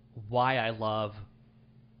why I love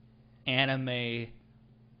anime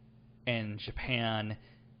and Japan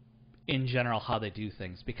in general, how they do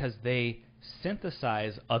things, because they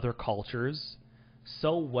synthesize other cultures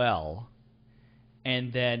so well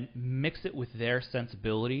and then mix it with their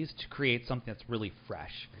sensibilities to create something that's really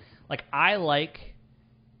fresh. Like, I like,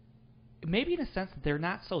 maybe in a sense that they're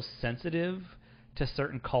not so sensitive to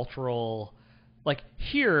certain cultural, like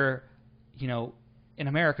here, in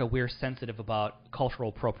America, we're sensitive about cultural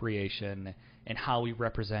appropriation and how we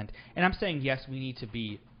represent. And I'm saying, yes, we need to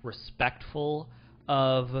be respectful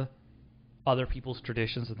of other people's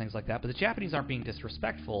traditions and things like that. But the Japanese aren't being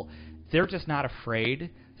disrespectful. They're just not afraid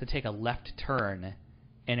to take a left turn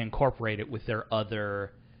and incorporate it with their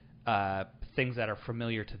other things that are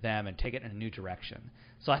familiar to them and take it in a new direction.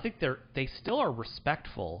 So I think they still are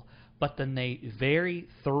respectful, but then they very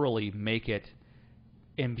thoroughly make it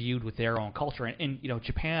imbued with their own culture. And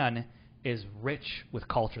Japan is rich with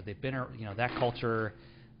culture. They've been, that culture,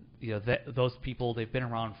 those people, they've been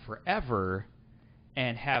around forever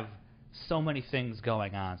and have so many things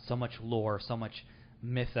going on, so much lore, so much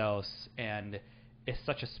mythos, and it's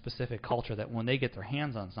such a specific culture that when they get their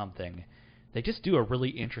hands on something, they just do a really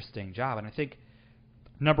interesting job. And I think,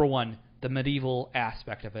 number one, the medieval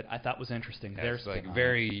aspect of it, I thought was interesting. That's like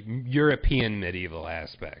very European medieval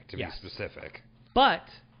aspect, to be specific. But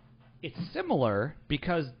it's similar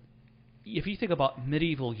because if you think about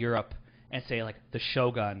medieval Europe and say like the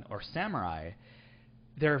shogun or samurai,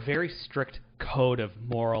 there are very strict code of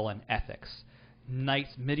moral and ethics.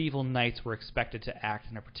 Medieval knights were expected to act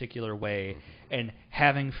in a particular way, and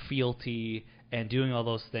having fealty and doing all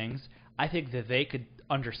those things, I think that they could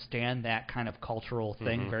understand that kind of cultural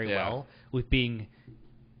thing very well with being,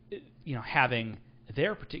 having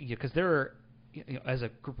their particular, because they're, as a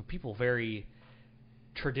group of people, very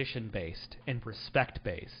tradition-based and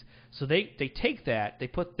respect-based. So they take that, they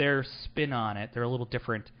put their spin on it, they're a little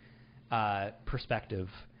different perspective,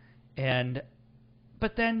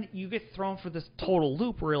 but then you get thrown for this total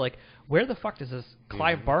loop where you're like, where the fuck does this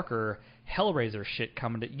Clive Barker Hellraiser shit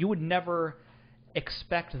come into? You would never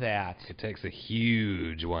expect that. It takes a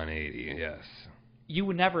huge 180, yes. You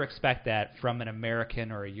would never expect that from an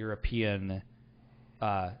American or a European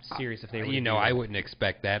series if they were I wouldn't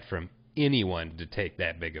expect that from anyone to take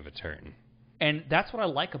that big of a turn. And that's what I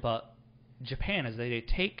like about Japan is they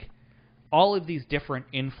take all of these different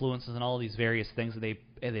influences and all of these various things, and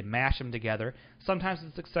they mash them together. Sometimes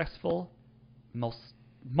it's successful. Most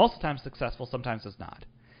of the time it's successful. Sometimes it's not.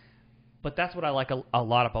 But that's what I like a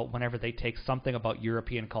lot about whenever they take something about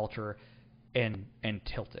European culture and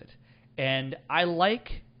tilt it. And I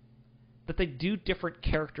like that they do different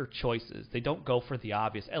character choices. They don't go for the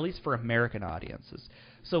obvious, at least for American audiences.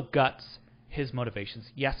 So Guts, his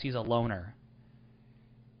motivations, yes, he's a loner.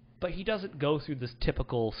 But he doesn't go through this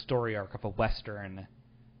typical story arc of a Western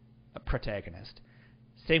protagonist.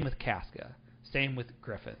 Same with Casca. Same with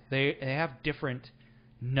Griffith. They have different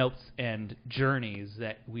notes and journeys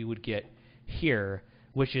that we would get here,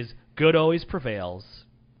 which is good always prevails.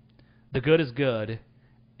 The good is good,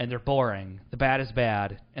 and they're boring. The bad is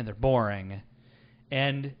bad, and they're boring.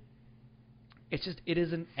 And it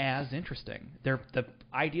isn't as interesting. The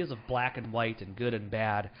ideas of black and white and good and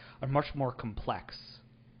bad are much more complex.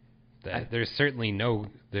 There's certainly no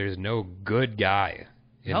good guy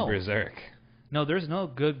in Berserk. No, there's no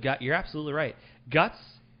good guy. You're absolutely right. Guts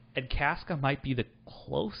and Casca might be the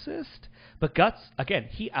closest, but Guts, again,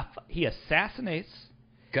 he assassinates.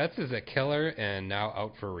 Guts is a killer and now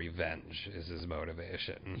out for revenge is his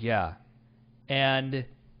motivation. Yeah. And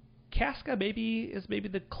Casca is maybe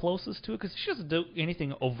the closest to it because she doesn't do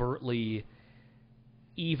anything overtly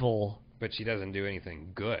evil. But she doesn't do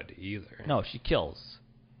anything good either. No, she kills.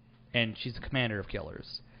 And she's the commander of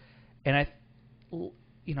killers. And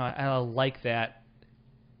I like that.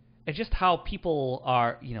 And just how people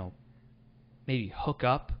are, maybe hook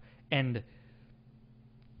up, and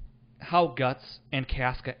how Guts and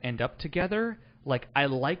Casca end up together. Like, I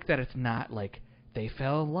like that it's not like they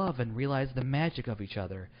fell in love and realized the magic of each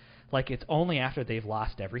other. Like, it's only after they've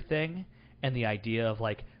lost everything and the idea of,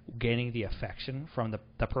 like, gaining the affection from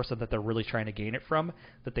the person that they're really trying to gain it from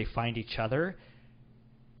that they find each other.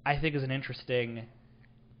 I think is an interesting...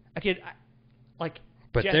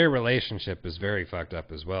 But their relationship is very fucked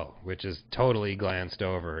up as well, which is totally glanced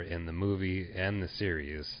over in the movie and the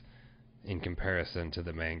series in comparison to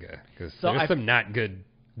the manga. Because there's some not good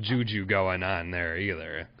juju going on there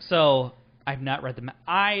either. So, I've not read the...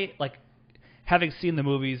 having seen the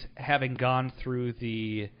movies, having gone through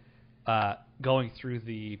the... going through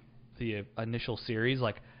the initial series,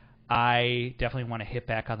 I definitely want to hit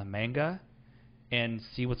back on the manga and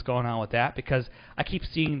see what's going on with that, because I keep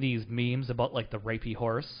seeing these memes about, the rapey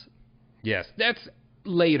horse. Yes, that's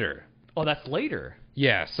later. Oh, that's later?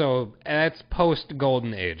 Yeah, so that's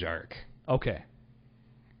post-Golden Age arc. Okay.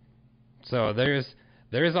 So there's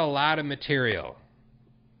a lot of material.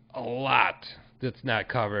 A lot that's not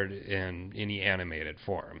covered in any animated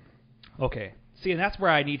form. Okay. See, and that's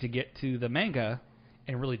where I need to get to the manga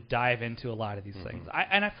and really dive into a lot of these things.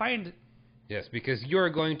 I find... Yes, because you're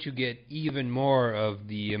going to get even more of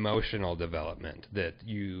the emotional development that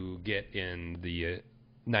you get in the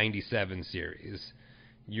 97 series.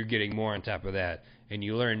 You're getting more on top of that, and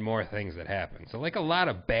you learn more things that happen. So, a lot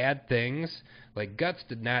of bad things, Guts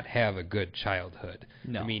did not have a good childhood.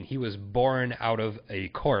 No. I mean, he was born out of a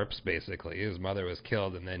corpse, basically. His mother was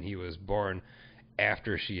killed, and then he was born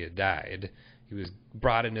after she had died. He was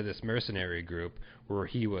brought into this mercenary group where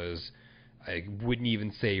he was... I wouldn't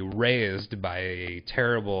even say raised by a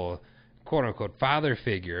terrible, quote-unquote, father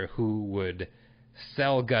figure who would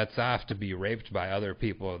sell Guts off to be raped by other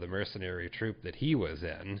people of the mercenary troop that he was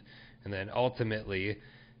in. And then ultimately,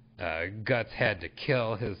 Guts had to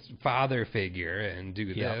kill his father figure and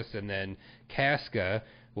do this. And then Casca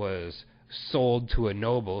was sold to a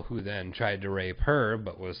noble who then tried to rape her,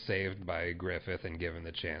 but was saved by Griffith and given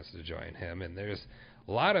the chance to join him. And there's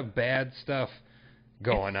a lot of bad stuff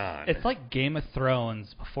going on. It's like Game of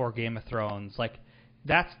Thrones before Game of Thrones. Like,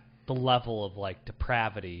 that's the level of, like,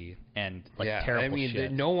 depravity and, like, terrible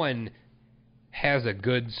shit. No one has a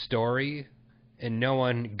good story, and no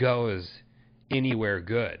one goes anywhere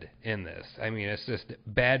good in this. I mean, it's just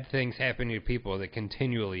bad things happening to people that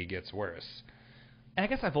continually gets worse. And I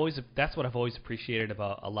guess that's what I've always appreciated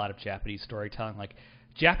about a lot of Japanese storytelling. Like,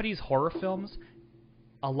 Japanese horror films,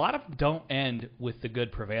 a lot of them don't end with the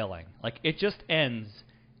good prevailing. Like, it just ends,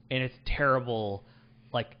 and it's terrible,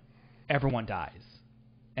 like, everyone dies.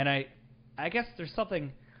 And I guess there's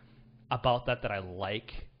something about that I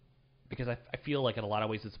like, because I feel like in a lot of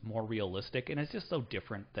ways it's more realistic, and it's just so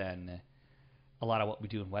different than a lot of what we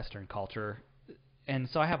do in Western culture. And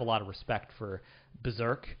so I have a lot of respect for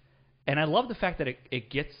Berserk. And I love the fact that it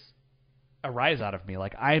gets a rise out of me.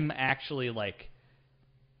 Like, I'm actually like,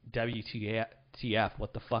 WTF,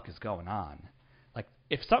 what the fuck is going on? Like,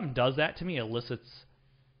 if something does that to me, elicits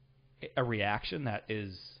a reaction that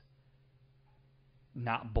is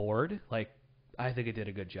not bored, like, I think it did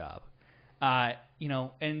a good job. And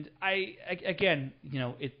again,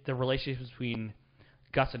 the relationship between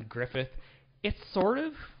Gus and Griffith, it's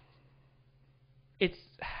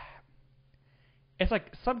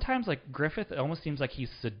like sometimes like Griffith, it almost seems like he's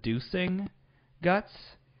seducing Guts.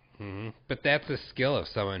 Mm-hmm. But that's a skill of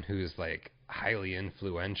someone who's like highly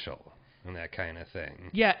influential and that kind of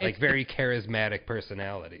thing. Yeah, like very charismatic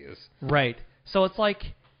personalities. Right. So it's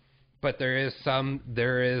like, but there is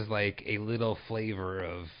like a little flavor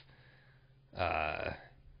of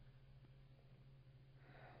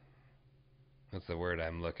what's the word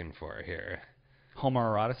I'm looking for here?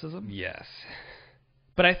 Homoeroticism? Yes.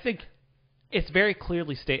 But I think it's very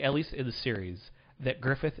clearly stated, at least in the series, that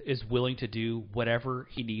Griffith is willing to do whatever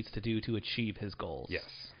he needs to do to achieve his goals. Yes.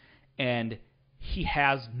 And he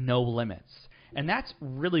has no limits. And that's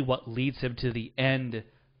really what leads him to the end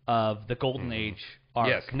of the Golden Age arc.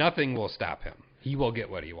 Yes, nothing will stop him. He will get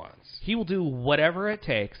what he wants. He will do whatever it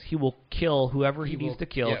takes. He will kill whoever he needs to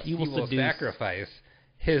kill. Yes, he will sacrifice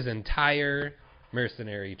his entire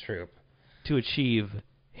mercenary troop to achieve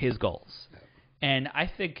his goals. And I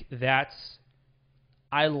think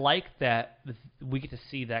I like that we get to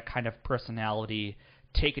see that kind of personality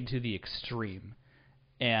taken to the extreme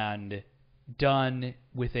and done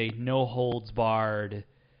with a no-holds-barred,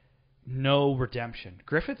 no redemption.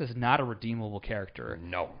 Griffith is not a redeemable character.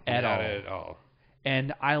 No, not at all.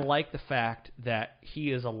 And I like the fact that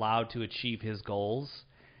he is allowed to achieve his goals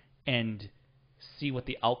and see what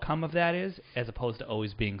the outcome of that is, as opposed to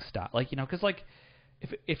always being stopped. Like, because like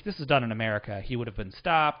if this is done in America, he would have been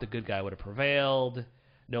stopped. The good guy would have prevailed.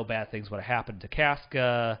 No bad things would have happened to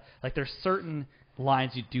Casca. Like, there's certain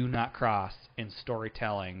lines you do not cross in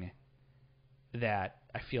storytelling that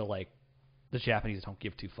I feel like the Japanese don't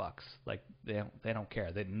give two fucks. Like, they don't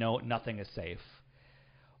care. They know nothing is safe.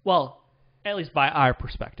 Well, at least by our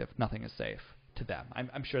perspective, nothing is safe to them.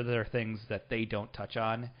 I'm sure there are things that they don't touch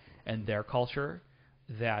on in their culture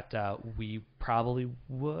that we probably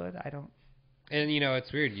would. I don't. And,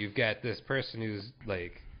 it's weird. You've got this person who's,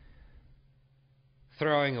 like,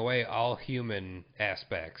 throwing away all human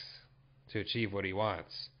aspects to achieve what he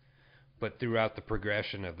wants. But throughout the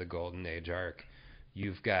progression of the Golden Age arc,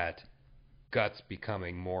 you've got Guts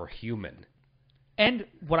becoming more human. And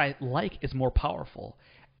what I like is more powerful.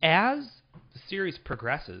 As the series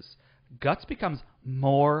progresses, Guts becomes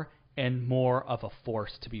more and more of a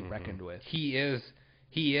force to be reckoned with. He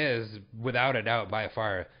is, without a doubt, by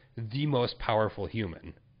far, the most powerful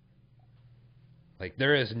human. Like,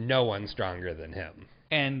 there is no one stronger than him.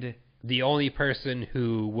 And the only person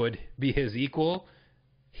who would be his equal,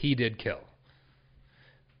 he did kill.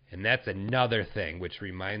 And that's another thing which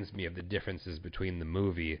reminds me of the differences between the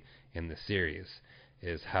movie and the series,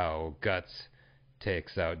 is how Guts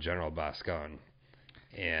takes out General Boscon.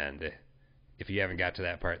 And if you haven't got to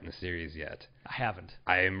that part in the series yet, I haven't.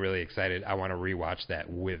 I am really excited. I want to rewatch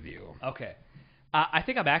that with you. Okay. I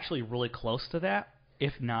think I'm actually really close to that,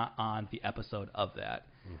 if not on the episode of that.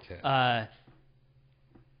 Okay.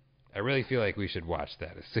 I really feel like we should watch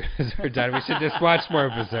that as soon as we're done. We should just watch more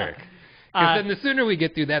Berserk. Because then the sooner we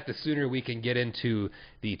get through that, the sooner we can get into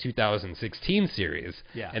the 2016 series.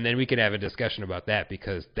 Yeah. And then we can have a discussion about that,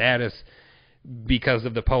 because that is, because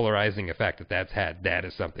of the polarizing effect that that's had, that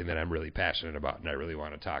is something that I'm really passionate about and I really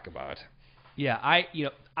want to talk about. Yeah,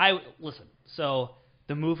 listen, so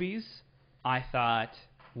the movies I thought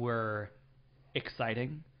were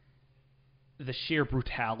exciting. The sheer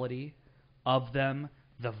brutality of them,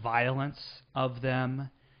 the violence of them,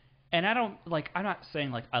 And I don't I'm not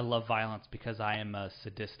saying I love violence because I am a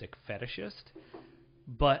sadistic fetishist,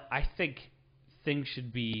 but I think things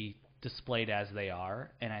should be displayed as they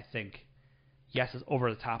are, and I think yes, it's over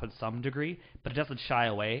the top in some degree, but it doesn't shy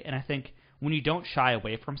away. And I think when you don't shy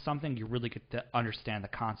away from something, you really get to understand the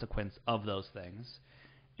consequence of those things.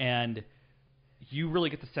 And you really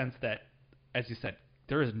get the sense that, as you said,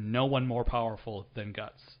 there is no one more powerful than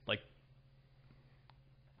Guts.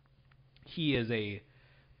 He is a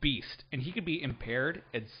beast, and he could be impaired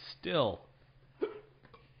and still...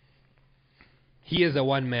 He is a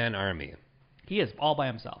one-man army. He is all by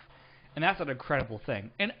himself. And that's an incredible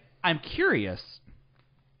thing. And I'm curious,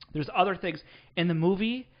 there's other things. In the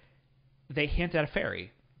movie, they hint at a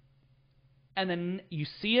fairy. And then you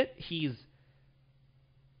see it,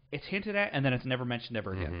 it's hinted at, and then it's never mentioned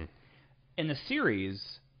ever again. Mm-hmm. In the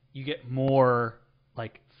series, you get more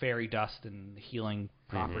fairy dust and healing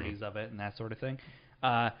properties of it and that sort of thing.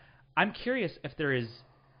 I'm curious if there is,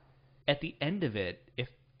 at the end of it,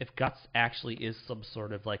 if Guts actually is some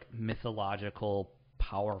sort of mythological,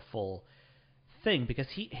 powerful thing, because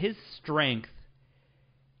his strength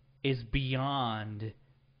is beyond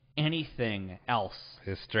anything else.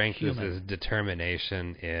 His strength human. is his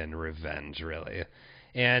determination in revenge, really.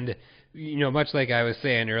 And, much like I was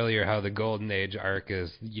saying earlier, how the Golden Age arc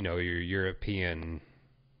is, your European,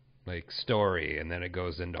 story, and then it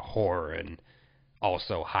goes into horror and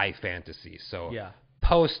also high fantasy. So,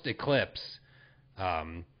 post-Eclipse,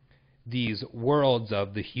 these worlds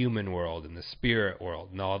of the human world and the spirit world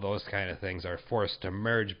and all those kind of things are forced to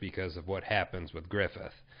merge because of what happens with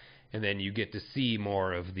Griffith. And then you get to see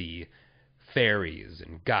more of the fairies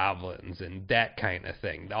and goblins and that kind of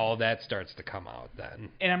thing. All that starts to come out then.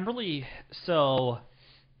 And I'm really so...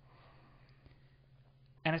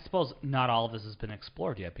 And I suppose not all of this has been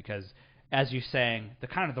explored yet, because as you're saying,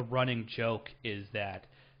 the running joke is that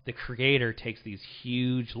the creator takes these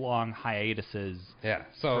huge, long hiatuses. Yeah,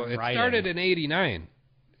 so it writing. started in 89.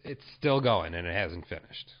 It's still going, and it hasn't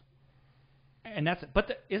finished. And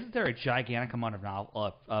isn't there a gigantic amount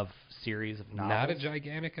of series of novels? Not a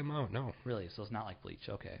gigantic amount, no. Really? So it's not like Bleach,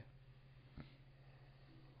 okay.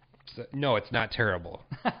 So, no, it's not terrible.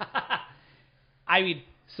 I mean,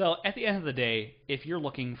 so at the end of the day, if you're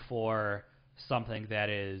looking for something that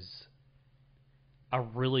is a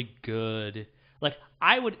really good...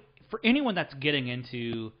 for anyone that's getting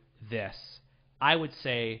into this, I would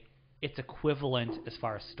say it's equivalent as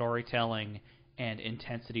far as storytelling and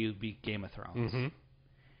intensity would be Game of Thrones. Mm-hmm.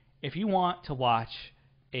 If you want to watch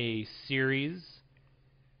a series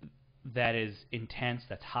that is intense,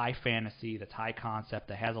 that's high fantasy, that's high concept,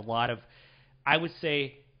 that has a lot of... I would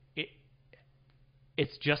say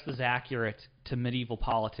it's just as accurate to medieval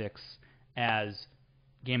politics as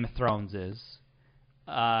Game of Thrones is.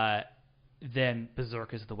 Then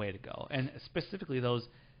Berserk is the way to go. And specifically those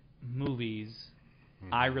movies,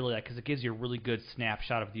 I really like, because it gives you a really good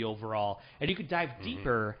snapshot of the overall. And you could dive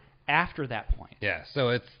deeper after that point. Yeah, so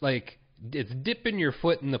it's it's dipping your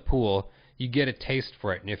foot in the pool. You get a taste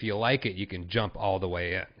for it, and if you like it, you can jump all the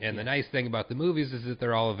way in. And the nice thing about the movies is that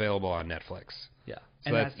they're all available on Netflix. Yeah.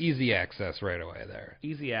 So that's easy access right away there.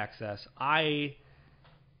 Easy access. I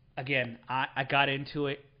got into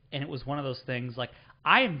it, and it was one of those things,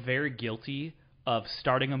 I am very guilty of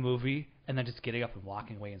starting a movie and then just getting up and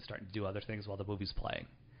walking away and starting to do other things while the movie's playing.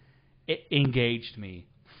 It engaged me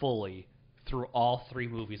fully through all three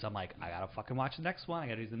movies. I'm like, I gotta fucking watch the next one. I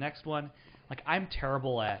gotta do the next one. I'm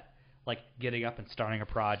terrible at getting up and starting a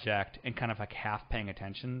project and kind of half paying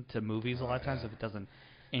attention to movies a lot of times if it doesn't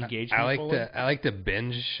engage me fully. I like to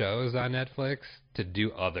binge shows on Netflix to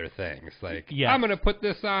do other things. Yes. I'm gonna put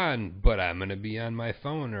this on, but I'm gonna be on my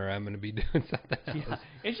phone or I'm gonna be doing something else. Yeah.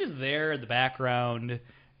 It's just there in the background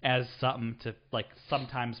as something to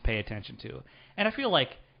sometimes pay attention to. And I feel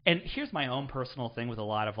and here's my own personal thing with a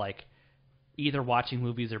lot of either watching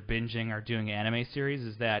movies or binging or doing anime series,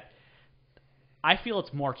 is that I feel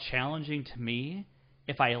it's more challenging to me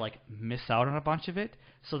if I miss out on a bunch of it,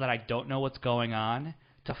 so that I don't know what's going on,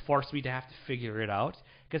 to force me to have to figure it out.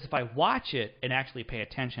 Because if I watch it and actually pay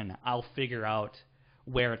attention, I'll figure out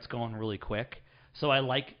where it's going really quick. So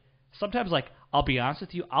I sometimes I'll be honest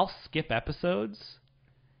with you, I'll skip episodes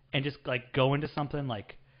and just go into something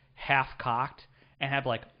half cocked and have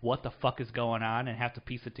what the fuck is going on and have to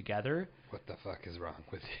piece it together. What the fuck is wrong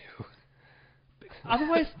with you?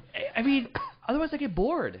 Otherwise I get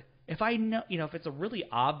bored. If I know, if it's a really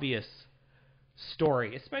obvious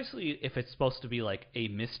story, especially if it's supposed to be a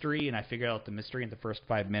mystery and I figure out the mystery in the first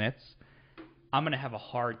 5 minutes, I'm going to have a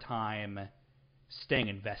hard time staying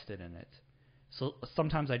invested in it. So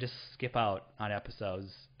sometimes I just skip out on episodes.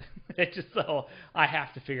 It's just so I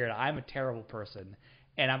have to figure it out. I'm a terrible person.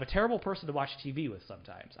 And I'm a terrible person to watch TV with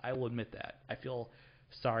sometimes. I will admit that. I feel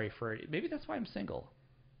sorry for it. Maybe that's why I'm single.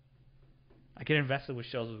 I get invested with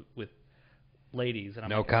shows with ladies. And I'm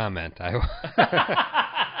no comment.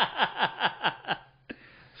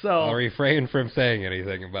 So I'll refrain from saying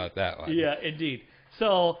anything about that one. Yeah, indeed.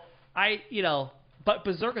 So but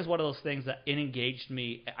Berserk is one of those things that it engaged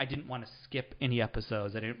me. I didn't want to skip any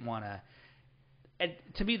episodes. I didn't want to. And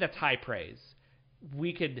to me, that's high praise.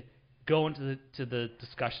 We could go into the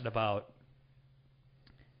discussion about,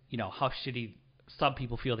 how shitty some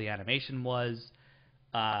people feel the animation was.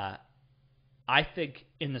 I think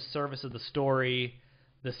in the service of the story,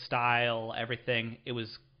 the style, everything, it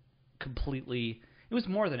was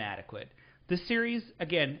more than adequate. This series,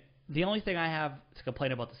 again, the only thing I have to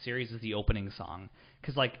complain about the series is the opening song.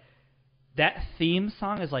 Because, that theme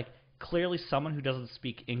song is, clearly someone who doesn't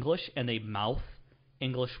speak English and they mouth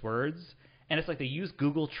English words. And it's like they use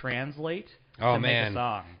Google Translate to make a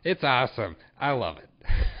song. It's awesome. I love it.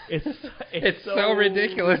 It's so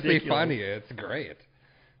ridiculously funny. It's great.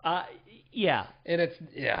 Yeah. And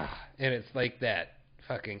it's like that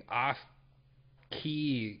fucking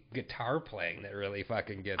off-key guitar playing that really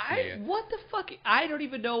fucking gets me. What the fuck? I don't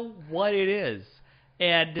even know what it is.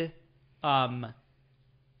 And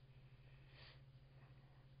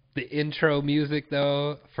the intro music,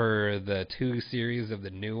 though, for the 2 series of the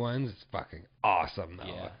new ones, is fucking awesome, though.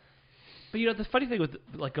 Yeah. But, the funny thing with,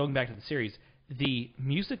 going back to the series, the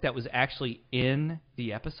music that was actually in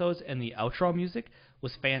the episodes and the outro music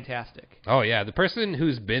was fantastic. Oh, yeah. The person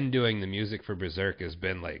who's been doing the music for Berserk has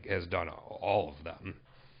done all of them.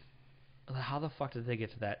 How the fuck did they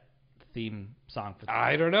get to that theme song?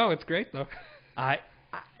 I don't know. It's great, though.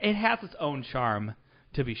 It has its own charm,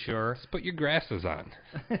 to be sure. Just put your glasses on.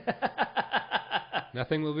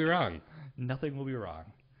 Nothing will be wrong. Nothing will be wrong.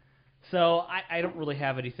 So I don't really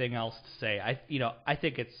have anything else to say. I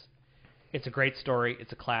think it's a great story.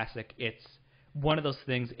 It's a classic. It's one of those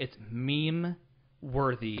things. It's meme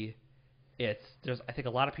worthy. I think a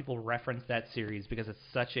lot of people reference that series because it's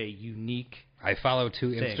such a unique. I follow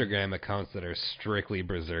 2 thing. Instagram accounts that are strictly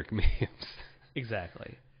Berserk memes.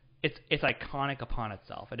 Exactly. It's iconic upon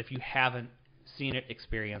itself, and if you haven't seen it,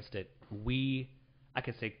 experienced it, I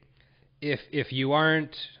could say, if you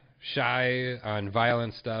aren't shy on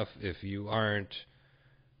violent stuff, if you aren't,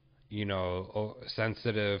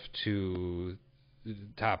 sensitive to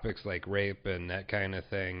topics like rape and that kind of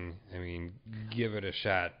thing, I mean, give it a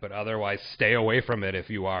shot. But otherwise, stay away from it if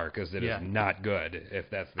you are, because it is not good.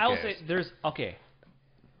 If that's the case. I will say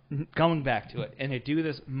going back to it, and they do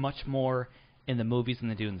this much more in the movies than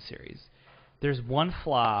they do in the series. There's one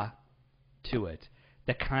flaw to it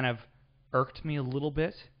that kind of irked me a little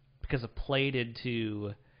bit because it played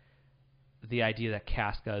into the idea that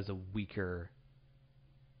Casca is a weaker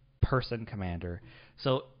person commander.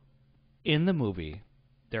 So in the movie,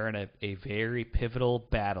 they're in a very pivotal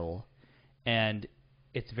battle, and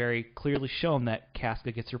it's very clearly shown that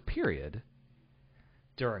Casca gets her period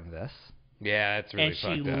during this. Yeah, it's really fucked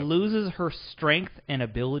up. And she loses her strength and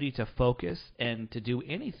ability to focus and to do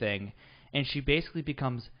anything, and she basically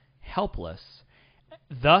becomes helpless,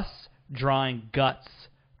 thus drawing guts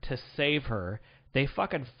to save her. They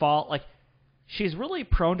fucking fall, she's really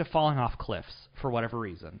prone to falling off cliffs for whatever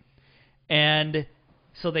reason. And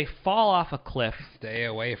so they fall off a cliff. Stay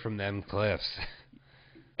away from them cliffs.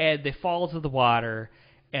 And they fall into the water,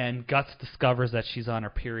 and Guts discovers that she's on her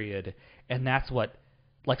period, and that's what,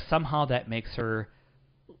 somehow that makes her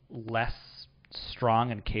less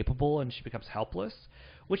strong and capable, and she becomes helpless,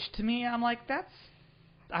 which to me, I'm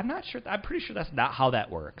I'm not sure, I'm pretty sure that's not how that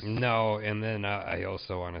works. No, and then I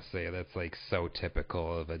also want to say that's so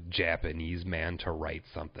typical of a Japanese man to write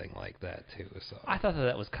something like that too. So I thought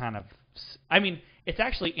that was kind of, it's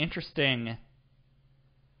actually interesting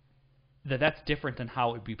that's different than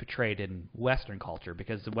how it would be portrayed in Western culture,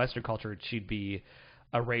 because in Western culture she'd be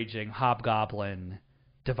a raging hobgoblin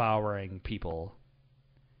devouring people,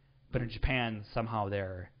 but in Japan somehow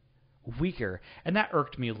they're weaker, and that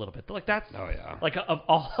irked me a little bit. That's of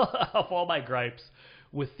all my gripes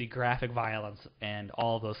with the graphic violence and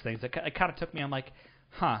all of those things, it kind of took me. I'm like,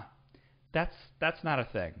 that's not a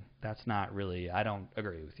thing. That's not really. I don't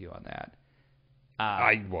agree with you on that.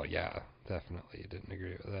 Definitely didn't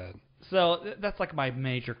agree with that. So that's my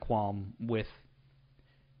major qualm with,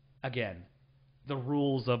 again, the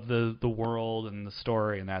rules of the world and the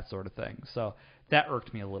story and that sort of thing. So that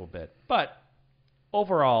irked me a little bit. But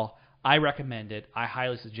overall, I recommend it. I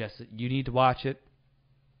highly suggest that you need to watch it.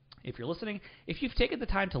 If you're listening, if you've taken the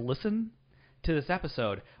time to listen to this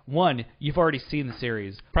episode. One, you've already seen the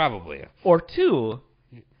series. Probably. Or two,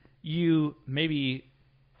 you maybe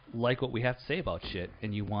like what we have to say about shit,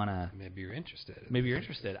 and you wanna. Maybe you're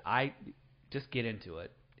interested. I just get into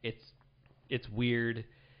it. It's weird.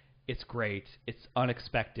 It's great. It's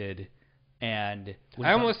unexpected, and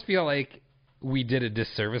I almost feel like we did a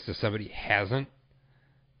disservice if somebody hasn't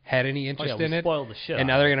had any interest in it. Spoiled the shit. And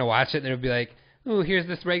now they're gonna watch it, and they'll be like, "Ooh, here's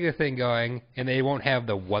this regular thing going," and they won't have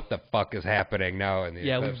the "what the fuck is happening now" in the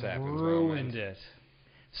eclipse happens ruined it.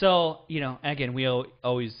 So, again, we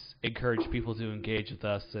always encourage people to engage with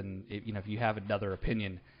us, and if you have another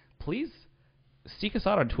opinion, please seek us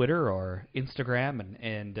out on Twitter or Instagram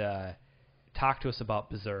and talk to us about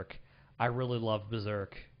Berserk. I really love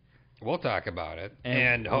Berserk. We'll talk about it,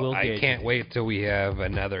 And I can't wait till we have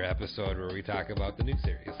another episode where we talk about the new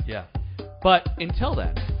series. Yeah. But until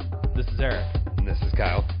then, this is Eric. And this is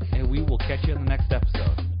Kyle. And we will catch you in the next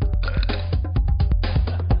episode.